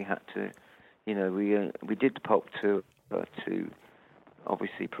when we had to. We did the Pulp tour to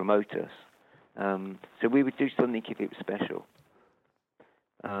obviously promote us. So we would do something if it was special.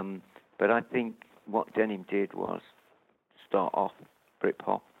 But I think what Denim did was start off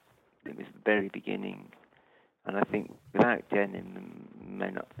Britpop. It was the very beginning. And I think without Denim,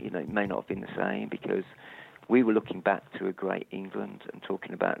 it may not have been the same, because we were looking back to a great England and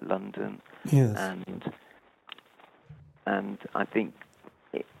talking about London. Yes. And I think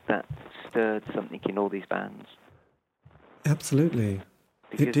that stirred something in all these bands. Absolutely.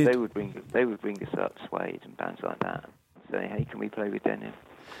 Because they would bring us up, Suede and bands like that, and say, hey, can we play with Denim?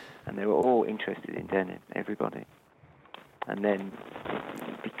 And they were all interested in Denim, everybody. And then,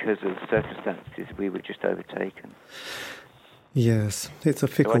 because of circumstances, we were just overtaken. Yes, it's a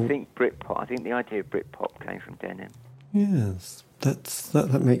fickle... So I think the idea of Britpop came from Denim. Yes,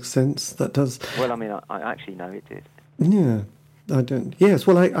 that makes sense. That does... Well, I mean, I actually know it did. Yeah, I don't... Yes,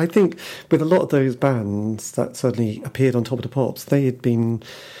 well, I think with a lot of those bands that suddenly appeared on Top of the Pops, they had been...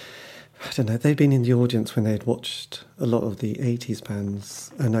 I don't know, they'd been in the audience when they'd watched a lot of the 80s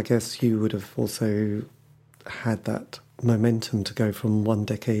bands, and I guess you would have also had that momentum to go from one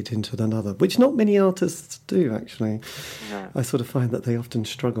decade into another, which not many artists do, actually. No. I sort of find that they often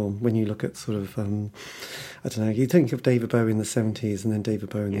struggle when you look at sort of, I don't know, you think of David Bowie in the 70s and then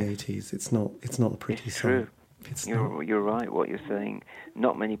David Bowie in the 80s. It's not a pretty song. True. You're right, what you're saying.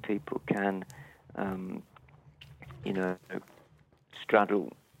 Not many people can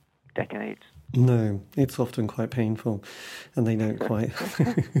straddle decades. No, it's often quite painful, and they don't quite.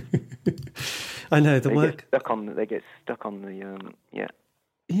 I know the work. They get stuck on the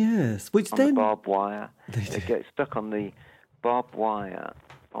Yes, which on then the barbed wire. They get stuck on the barbed wire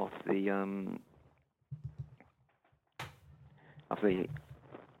of the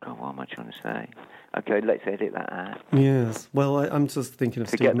what am I trying to say? Okay, let's edit that out. Yes. Well, I'm just thinking of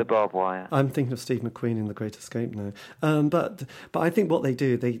Forget the barbed wire. I'm thinking of Steve McQueen in The Great Escape now. But I think what they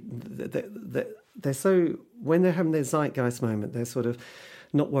do, they're so, when they're having their zeitgeist moment, they're sort of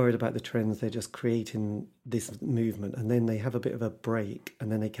not worried about the trends. They're just creating this movement, and then they have a bit of a break, and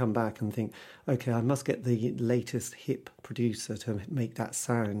then they come back and think, okay, I must get the latest hip producer to make that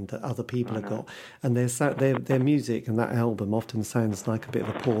sound that other people have got. And their music and that album often sounds like a bit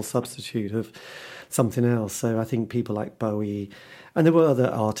of a poor substitute of something else. So I think people like Bowie, and there were other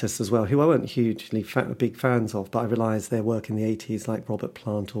artists as well who I weren't hugely big fans of, but I realised their work in the 80s, like Robert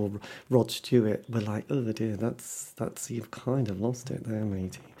Plant or Rod Stewart, were like, oh dear, that's you've kind of lost it there,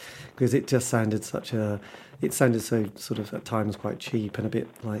 matey, because it just sounded it sounded so sort of at times quite cheap and a bit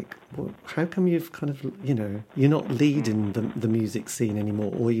like, well, how come you've kind of, you're not leading the music scene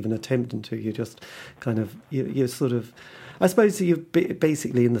anymore, or even attempting to, you're just kind of, you're sort of, I suppose you're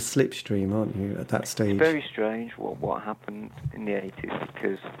basically in the slipstream, aren't you, at that stage? It's very strange what happened in the 80s,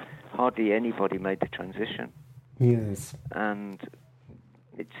 because hardly anybody made the transition. Yes. And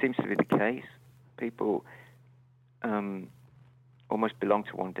it seems to be the case. People almost belong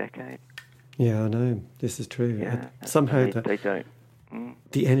to one decade. Yeah, I know. This is true. Yeah. Somehow they don't.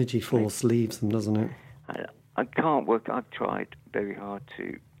 The energy force leaves them, doesn't it? I can't work. I've tried very hard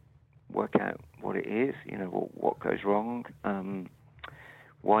to work out what it is, what goes wrong,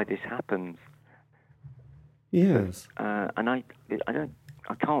 why this happens. Yes. And I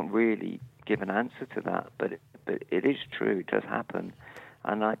can't really give an answer to that, but it is true. It does happen,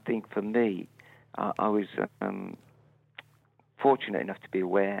 and I think for me, I was fortunate enough to be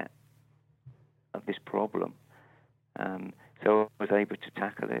aware of this problem, so I was able to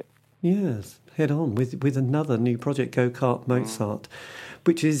tackle it. Yes, head on with another new project, Go Kart Mozart,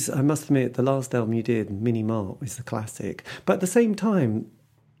 which is, I must admit, the last album you did, Mini Mart, is the classic. But at the same time,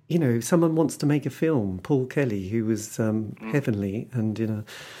 someone wants to make a film. Paul Kelly, who was heavenly and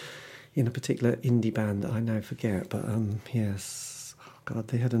in a particular indie band that I now forget, but yes, God,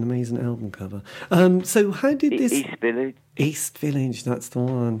 they had an amazing album cover. So how did this... East Village. East Village, that's the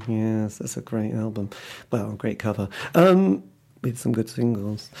one. Yes, that's a great album. Well, great cover. With some good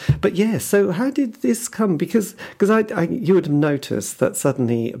singles. But yeah, so how did this come? Because you would have noticed that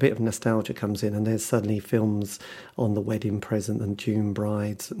suddenly a bit of nostalgia comes in, and there's suddenly films on The Wedding Present and June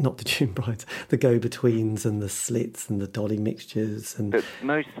Brides, not the June Brides, the Go-Betweens and the Slits and the Dolly Mixtures. But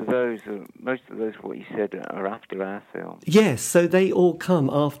most of those, what you said, are after our film. Yes, so they all come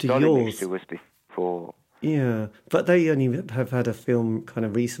after Dolly yours. Mixture was before. Yeah, but they only have had a film kind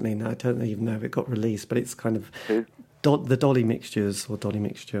of recently. Now I don't even know if it got released, but it's kind of... Who? The Dolly Mixtures, or Dolly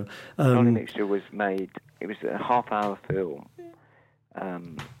Mixture. Dolly Mixture was made, it was a half-hour film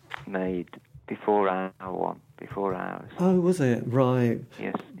made before ours. Oh, was it? Right.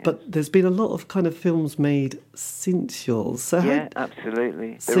 Yes. But there's been a lot of kind of films made since yours. So yeah,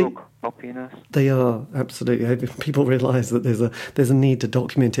 absolutely. They're all copying us. They are, absolutely. People realise that there's a need to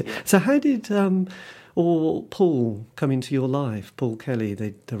document it. Yeah. So how did Paul come into your life, Paul Kelly,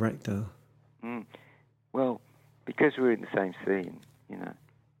 the director? Well... because we're in the same scene,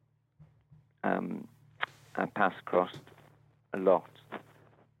 our paths crossed a lot.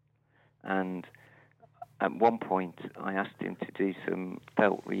 And at one point, I asked him to do some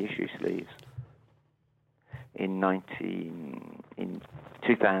felt reissue sleeves in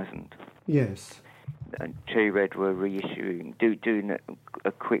 2000. Yes. And Cherry Red were reissuing, doing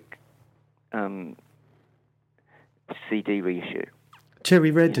a quick CD reissue.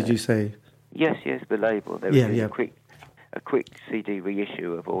 Cherry Red, did you say? Yes, the label. They were doing a quick CD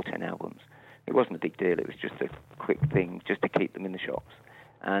reissue of all 10 albums. It wasn't a big deal. It was just a quick thing, just to keep them in the shops.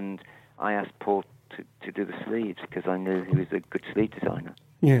 And I asked Paul to do the sleeves because I knew he was a good sleeve designer.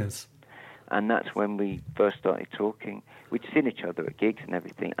 Yes. And that's when we first started talking. We'd seen each other at gigs and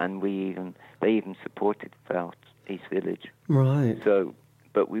everything, and they even supported Felt East Village. Right. So,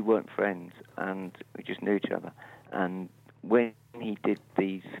 but we weren't friends, and we just knew each other. And when he did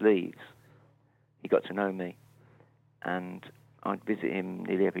these sleeves, he got to know me, and I'd visit him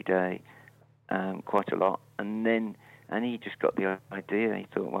nearly every day, quite a lot. And he just got the idea. He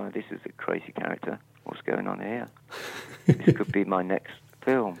thought, well, this is a crazy character. What's going on here? This could be my next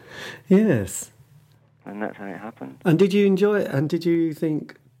film. Yes. And that's how it happened. And did you enjoy it? And did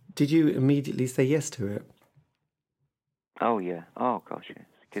you immediately say yes to it? Oh, yeah. Oh, gosh, yes.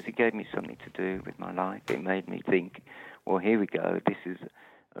 Because it gave me something to do with my life. It made me think, well, here we go. This is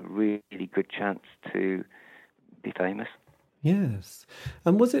a really good chance to be famous. Yes.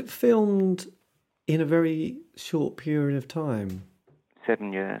 And was it filmed in a very short period of time?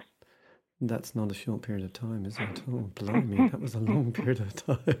 7 years. That's not a short period of time, is it? Oh, blimey, that was a long period of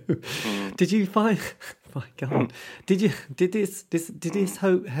time. Did you find? My God, did this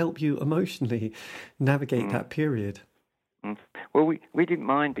help you emotionally navigate that period? Well, we didn't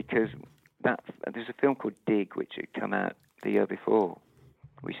mind because there's a film called Dig, which had come out the year before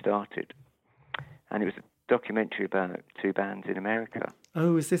we started, and it was a documentary about two bands in America.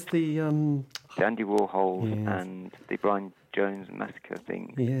 Oh, is this the Andy Warhol and the Brian Jones Massacre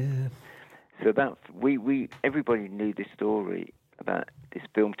thing? Yeah. So that everybody knew this story about this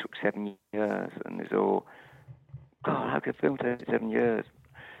film took 7 years, and there's all, God, how could a film take 7 years?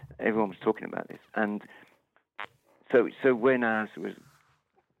 Everyone was talking about this, and so when ours was,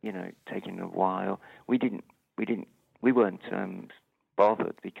 taking a while, we weren't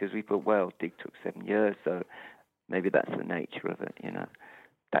bothered because we thought, well, Dig took 7 years, so maybe that's the nature of it,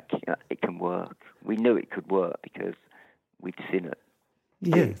 that it can work. We knew it could work because we'd seen it.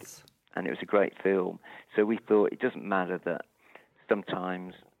 Yes. And it was a great film. So we thought it doesn't matter that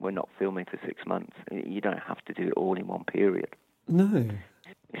sometimes we're not filming for 6 months. You don't have to do it all in one period. No.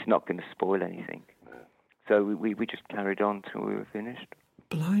 It's not going to spoil anything. So we just carried on till we were finished.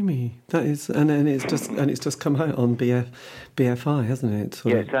 Blimey, that is, and it's just come out on BFI, hasn't it?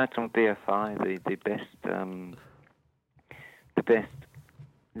 It's out on BFI, the best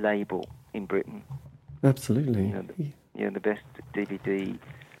label in Britain. Absolutely. The best DVD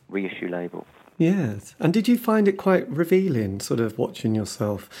reissue label. Yes. And did you find it quite revealing, sort of watching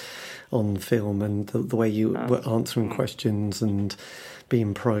yourself on film and the way you were answering questions and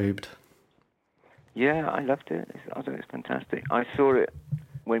being probed? Yeah, I loved it. I thought it was fantastic. I saw it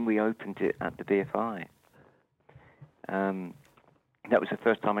when we opened it at the BFI. That was the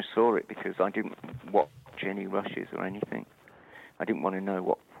first time I saw it because I didn't watch any rushes or anything. I didn't want to know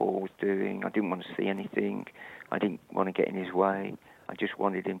what Paul was doing. I didn't want to see anything. I didn't want to get in his way. I just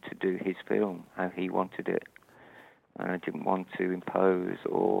wanted him to do his film how he wanted it. And I didn't want to impose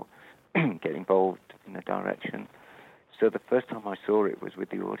or get involved in the direction. So the first time I saw it was with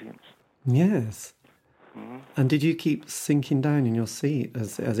the audience. Yes. Mm-hmm. And did you keep sinking down in your seat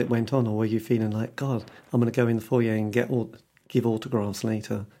as it went on, or were you feeling like, God, I'm going to go in the foyer and give autographs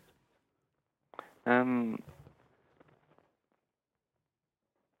later? Hang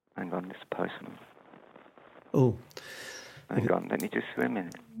on, there's a postman. Oh. Hang on, let me just swim in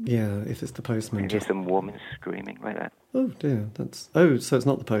it. Yeah, if it's the postman. There's some woman screaming like that. Oh dear, so it's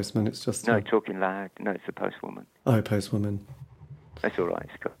not the postman, it's just... No, talking loud. No, it's the postwoman. Oh, postwoman. That's all right,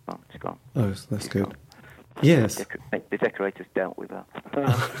 it's gone. Oh, that's good. Gone. Yes. The decorators dealt with that.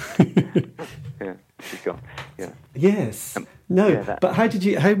 Yeah, she's gone. Yeah. Yes. But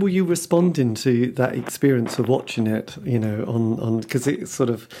how were you responding to that experience of watching it? On because it's sort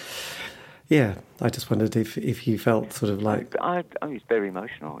of, yeah. I just wondered if you felt sort of like I was very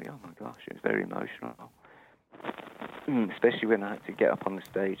emotional. Oh my gosh, it was very emotional. Especially when I had to get up on the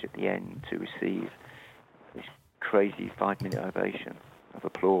stage at the end to receive this crazy 5-minute ovation of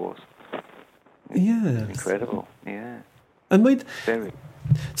applause. Yeah, incredible. Yeah, and very.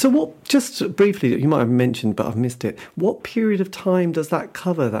 So what? Just briefly, you might have mentioned, but I've missed it. What period of time does that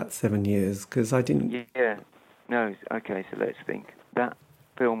cover? That 7 years? Because I didn't. Yeah. No. Okay. So let's think. That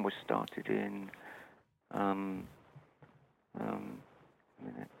film was started in. A minute.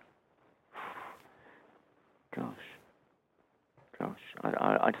 Gosh.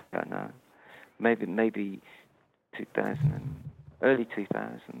 I don't know. Maybe 2000 early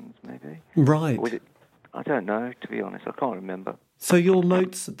 2000s, maybe. Right. Was it? I don't know, to be honest. I can't remember. So your Mozart...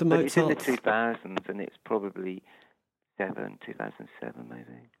 It's in the 2000s, and it's probably 2007,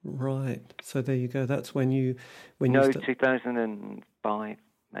 maybe. Right. So there you go. That's when you... 2005,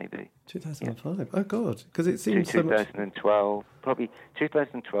 maybe. 2005? Yeah. Oh, God. Because it seems so 2012. Probably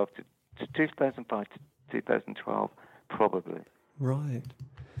 2012 to 2005 to 2012, probably. Right.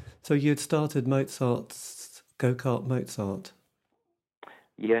 So you had started Mozart's Go-Kart Mozart.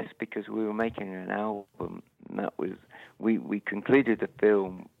 Yes, because we were making an album, and that was we concluded the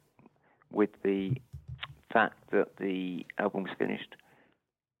film with the fact that the album was finished.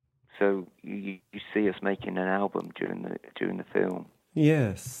 So you see us making an album during the film.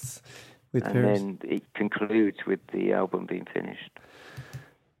 Yes, then it concludes with the album being finished.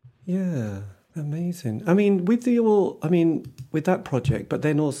 Yeah, amazing. I mean, with that project, but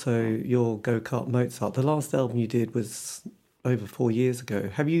then also your Go-Kart Mozart. The last album you did was over 4 years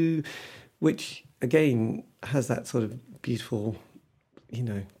ago. Which again, has that sort of beautiful,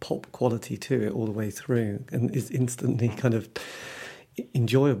 pop quality to it all the way through, and is instantly kind of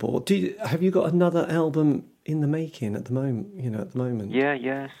enjoyable. Have you got another album in the making at the moment?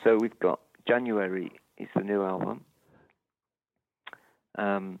 Yeah. So we've got January is the new album,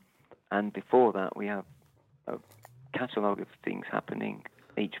 and before that we have a catalogue of things happening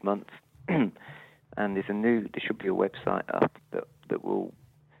each month, and there should be a website up that will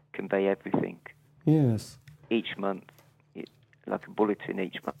convey everything. Yes. Each month, like a bulletin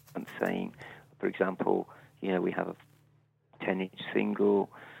each month saying, for example, we have a 10-inch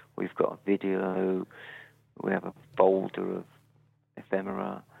single, we've got a video, we have a folder of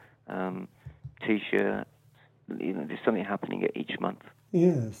ephemera, T-shirts. There's something happening at each month.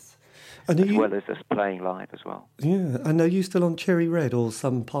 Yes. And as well as us playing live as well. Yeah. And are you still on Cherry Red or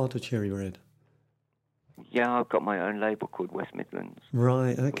some part of Cherry Red? Yeah, I've got my own label called West Midlands.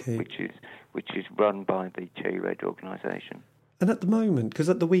 Right, okay. Which is run by the Cherry Red organisation. And at the moment, because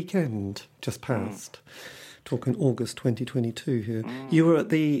at the weekend just passed, talking August 2022 here, you were at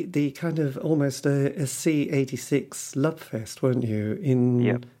the kind of almost a C86 Love Fest, weren't you,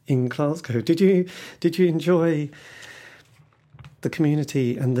 in Glasgow? Did you enjoy the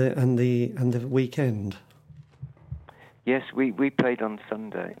community and the weekend? Yes, we played on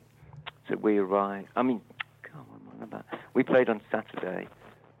Sunday. So we arrived. We played on Saturday,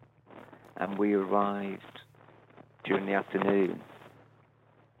 and we arrived during the afternoon.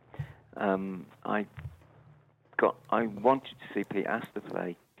 I wanted to see Pete Astor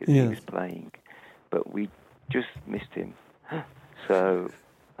play because he was playing, but we just missed him. So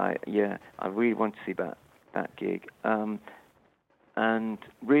I really wanted to see that gig. And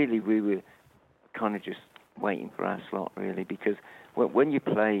really, we were kind of just waiting for our slot, really, because when you're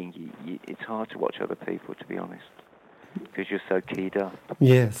playing, it's hard to watch other people, to be honest, because you're so keyed up.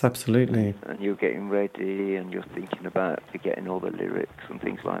 Yes, absolutely. And you're getting ready, and you're thinking about forgetting all the lyrics and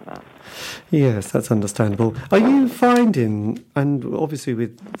things like that. Yes, that's understandable. Are you finding, and obviously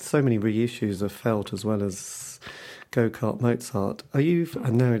with so many reissues of Felt as well as Go-Kart Mozart,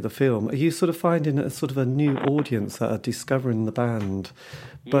 and now the film, are you sort of finding a sort of a new audience that are discovering the band,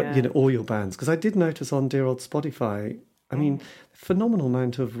 but all your bands? Because I did notice on dear old Spotify, I mean, phenomenal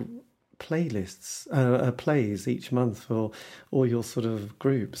amount of playlists, plays each month for all your sort of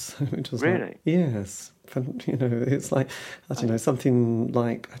groups. Which was really? Yes. It's like, I don't know, something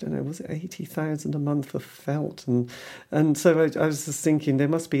like, was it 80,000 a month for Felt? And so I was just thinking there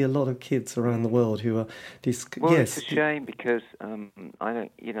must be a lot of kids around the world who are... It's a shame because I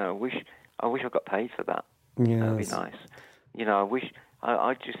don't, I wish I got paid for that. Yes. That'd be nice.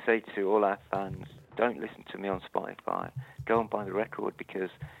 I'd just say to all our fans, don't listen to me on Spotify. Go and buy the record because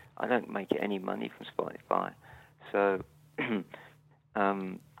I don't make any money from Spotify. So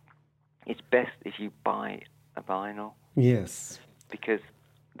it's best if you buy a vinyl. Yes. Because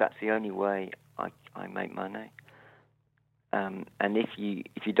that's the only way I make money. And if you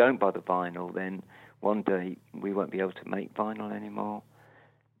don't buy the vinyl, then one day we won't be able to make vinyl anymore.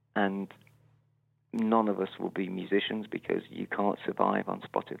 And none of us will be musicians because you can't survive on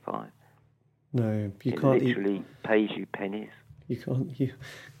Spotify. No, you can't. It literally pays you pennies. You can't.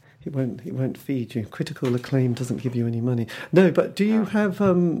 It won't feed you. Critical acclaim doesn't give you any money. No, but do you have?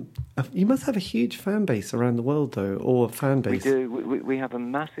 You must have a huge fan base around the world, though, or a fan base. We do. We have a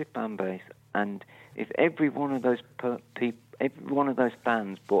massive fan base, and if every one of those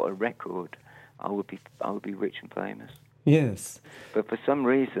fans bought a record, I would be rich and famous. Yes. But for some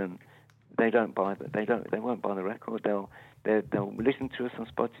reason, they don't buy that. They won't buy the record. They'll listen to us on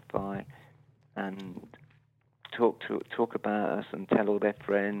Spotify and talk about us and tell all their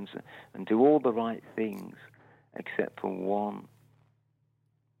friends and do all the right things except for one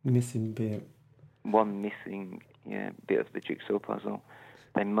missing bit. One missing bit of the jigsaw puzzle.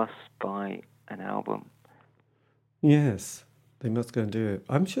 They must buy an album. Yes, they must go and do it.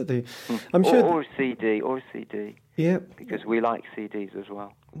 I'm sure they. Or a CD. Yeah. Because we like CDs as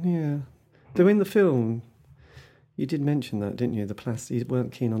well. Yeah. Though in the film, you did mention that, didn't you? The plastic. You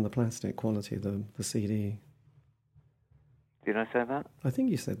weren't keen on the plastic quality of the CD. Did I say that? I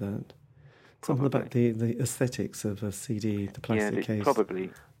think you said that. Something about the aesthetics of a CD, the plastic case. Probably.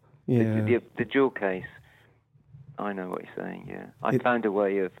 Yeah. The jewel case. I know what you're saying. Yeah, I found a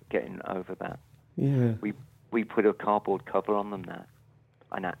way of getting over that. Yeah. We put a cardboard cover on them now,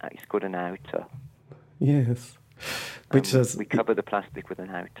 and it's called an outer. Yes. We cover the plastic with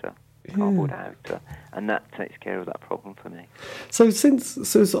an outer. Cardboard outer, and that takes care of that problem for me. So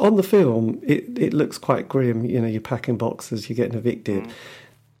on the film, it looks quite grim. You're packing boxes, you're getting evicted.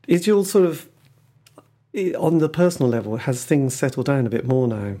 Is your sort of on the personal level, has things settled down a bit more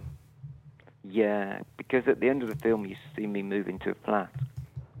now? Yeah, because at the end of the film you see me move into a flat,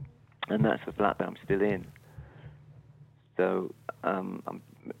 and that's the flat that I'm still in. So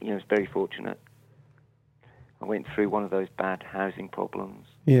it's very fortunate. I went through one of those bad housing problems.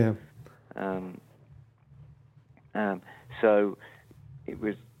 Yeah. So it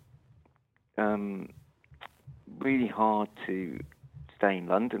was really hard to stay in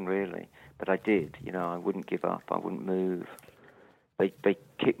London, really. But I did. I wouldn't give up. I wouldn't move. They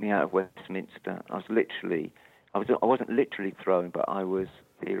kicked me out of Westminster. I wasn't literally thrown, but I was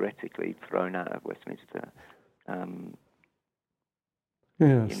theoretically thrown out of Westminster.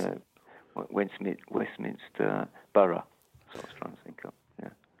 Yes. Westminster Borough. That's what I was trying to think of. Yeah.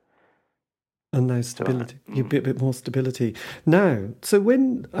 And no stability. You a bit more stability. Now, so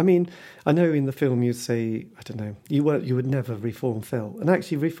I know in the film you say, I don't know, you would never reform Felt. And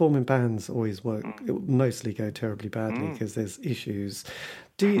actually reforming bands always work. It mostly go terribly badly because there's issues.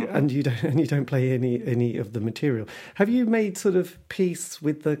 You don't play any of the material. Have you made sort of peace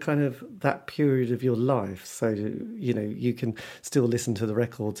with the kind of that period of your life, so you can still listen to the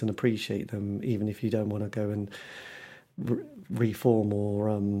records and appreciate them, even if you don't want to go and reform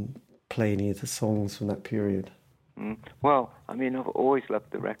or play any of the songs from that period? Well, I've always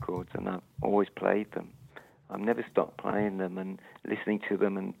loved the records and I've always played them. I've never stopped playing them and listening to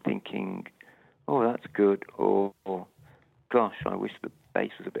them and thinking, oh, that's good, or gosh, I wish the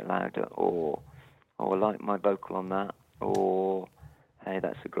bass was a bit louder, or I like my vocal on that, or hey,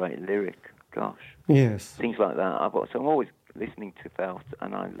 that's a great lyric, gosh. Yes. Things like that. So I'm always listening to Felt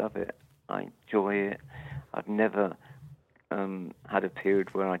and I love it. I enjoy it. I've never had a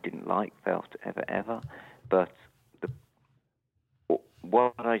period where I didn't like Felt ever. But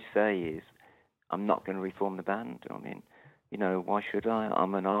what I say is, I'm not going to reform the band. Why should I?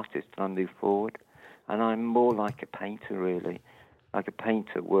 I'm an artist and I move forward. And I'm more like a painter, really. Like a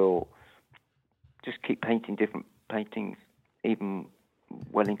painter will just keep painting different paintings, even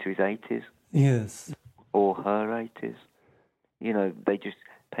well into his 80s. Yes. Or her 80s.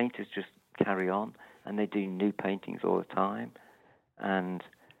 Painters just carry on. And they do new paintings all the time, and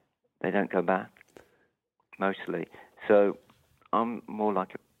they don't go back, mostly. So I'm more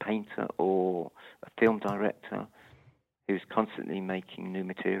like a painter or a film director who's constantly making new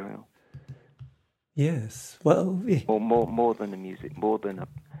material. Yes, well, yeah. Or more than the music, more than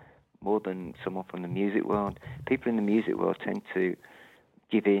someone from the music world. People in the music world tend to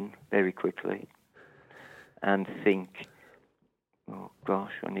give in very quickly and think, oh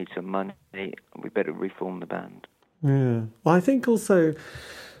gosh, I need some money. We better reform the band. Yeah. Well, I think it's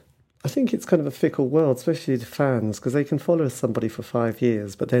kind of a fickle world, especially to fans, because they can follow somebody for 5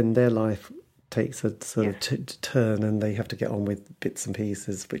 years, but then their life takes a sort of turn, and they have to get on with bits and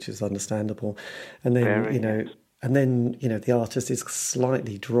pieces, which is understandable. And then and then the artist is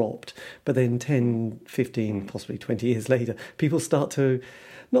slightly dropped, but then 10, 15, possibly 20 years later, people start to,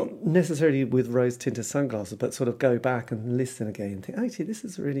 not necessarily with rose-tinted sunglasses, but sort of go back and listen again and think, actually, this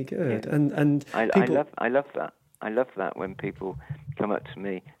is really good. Yeah. And I love that. I love that when people come up to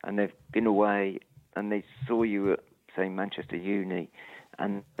me and they've been away and they saw you at, say, Manchester Uni,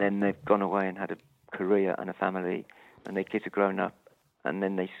 and then they've gone away and had a career and a family, and their kids are grown up, and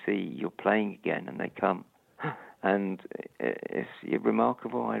then they see you're playing again, and they come, and it's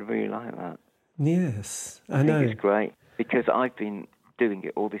remarkable. I really like that. Yes, I think know. It's great because I've been doing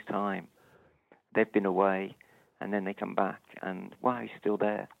it all this time. They've been away, and then they come back, and wow, he's still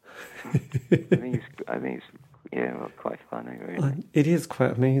there. I think it's quite funny, really. It is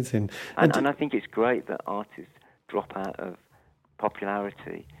quite amazing, and I think it's great that artists drop out of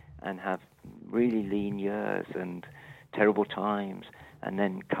popularity and have really lean years and terrible times, and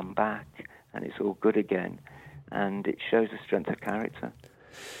then come back, and it's all good again, and it shows the strength of character.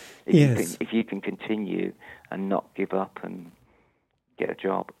 If you can continue and not give up and get a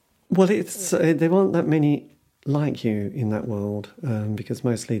job. Well, there aren't that many like you in that world, because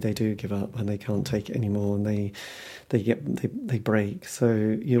mostly they do give up and they can't take it anymore, and they break.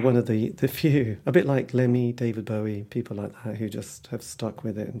 So you're one of the few, a bit like Lemmy, David Bowie, people like that, who just have stuck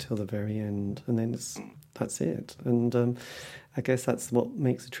with it until the very end, and then that's it. And I guess that's what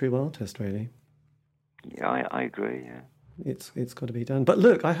makes a true artist, really. Yeah, I agree. Yeah. It's got to be done. But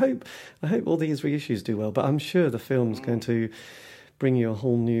look, I hope all these reissues do well. But I'm sure the film's going to bring you a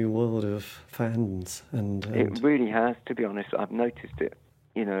whole new world of fans. And it really has, to be honest. I've noticed it,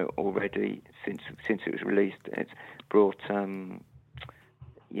 already since it was released. It's brought,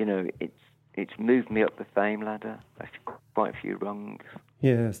 it's moved me up the fame ladder. Quite a few rungs.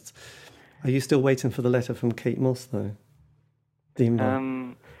 Yes. Are you still waiting for the letter from Kate Moss, though? Yeah,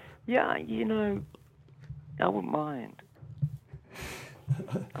 I wouldn't mind.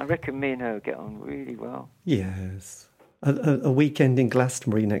 I reckon me and her get on really well. Yes. A weekend in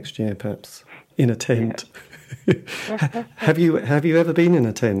Glastonbury next year, perhaps, in a tent. Yeah. Have you ever been in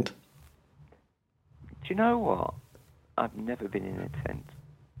a tent? Do you know what? I've never been in a tent.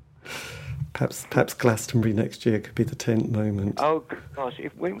 Perhaps Glastonbury next year could be the tent moment. Oh gosh,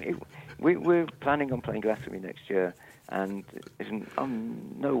 we're planning on playing Glastonbury next year, and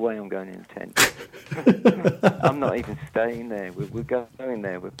no way I'm going in a tent. I'm not even staying there. We're going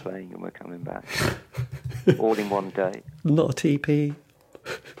there. We're playing and we're coming back, all in one day. Not a TP.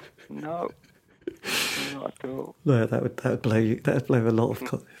 No. Not at all. No, that would blow you. That would blow a lot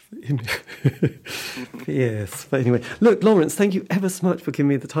of. Yes, but anyway, look, Lawrence, thank you ever so much for giving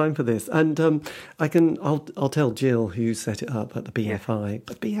me the time for this, and I'll tell Jill who set it up at the BFI. Yeah.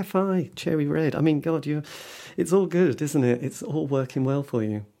 But BFI Cherry Red. I mean, God, it's all good, isn't it? It's all working well for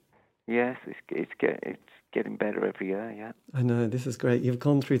you. Yes, it's getting better every year. Yeah. I know, this is great. You've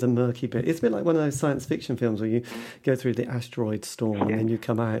gone through the murky bit. It's a bit like one of those science fiction films where you go through the asteroid storm and then you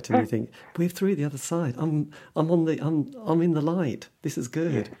come out and you think, we're through the other side. I'm in the light. This is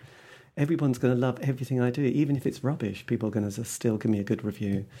good. Yeah. Everyone's going to love everything I do, even if it's rubbish. People are going to still give me a good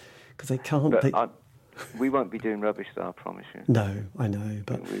review because they can't. We won't be doing rubbish, though, I promise you. No, I know,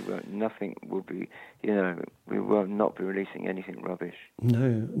 but we won't. Nothing will be. We will not be releasing anything rubbish.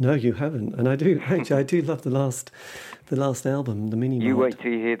 No, you haven't. And I do love the last album, the mini. You wait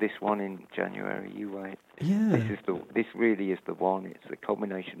till you hear this one in January. You wait. Yeah. This really is the one. It's the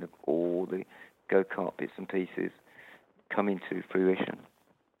culmination of all the go-kart bits and pieces coming to fruition.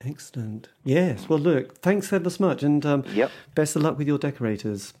 Excellent. Yes. Well, look, thanks ever so much, and best of luck with your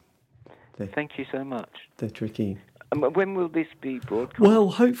decorators. Thank you so much. They're tricky. When will this be broadcast? Well,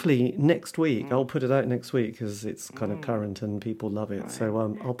 hopefully next week. I'll put it out next week because it's kind of current and people love it. Right.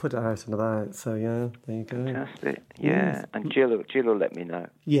 So I'll put it out and about. So yeah, there you go. Fantastic. Yeah, yes. And Jill will let me know.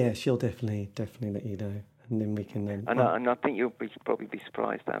 Yeah, she'll definitely let you know, and then we can. And I think you'll probably be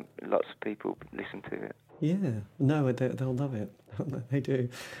surprised that lots of people listen to it. Yeah, no, they'll love it. They do.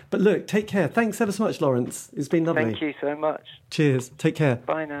 But look, take care. Thanks ever so much, Lawrence. It's been lovely. Thank you so much. Cheers. Take care.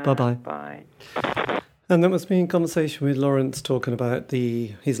 Bye now. Bye-bye. Bye. And that was me in conversation with Lawrence, talking about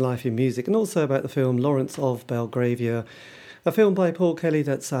his life in music and also about the film Lawrence of Belgravia, a film by Paul Kelly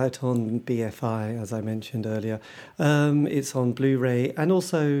that's out on BFI, as I mentioned earlier. It's on Blu-ray and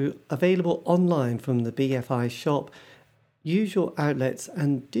also available online from the BFI shop, usual outlets,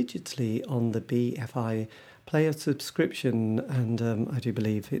 and digitally on the BFI player subscription. And I do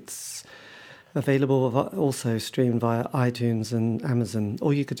believe it's available also streamed via iTunes and Amazon,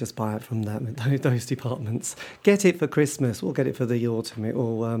 or you could just buy it from those departments. Get it for Christmas or get it for the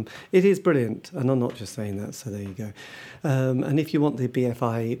autumn. It is brilliant, and I'm not just saying that, so there you go. And if you want the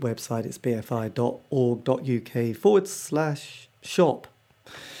BFI website, it's bfi.org.uk/shop.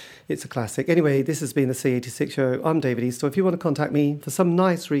 It's a classic. Anyway, this has been the C86 show. I'm David Eastaugh. If you want to contact me for some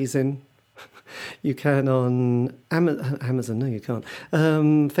nice reason, you can on Amazon. No, you can't.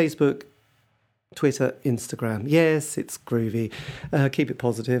 Facebook, Twitter, Instagram. Yes, it's groovy. Keep it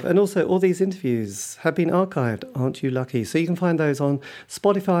positive. And also, all these interviews have been archived. Aren't you lucky? So you can find those on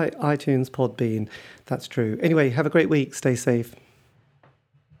Spotify, iTunes, Podbean. That's true. Anyway, have a great week. Stay safe.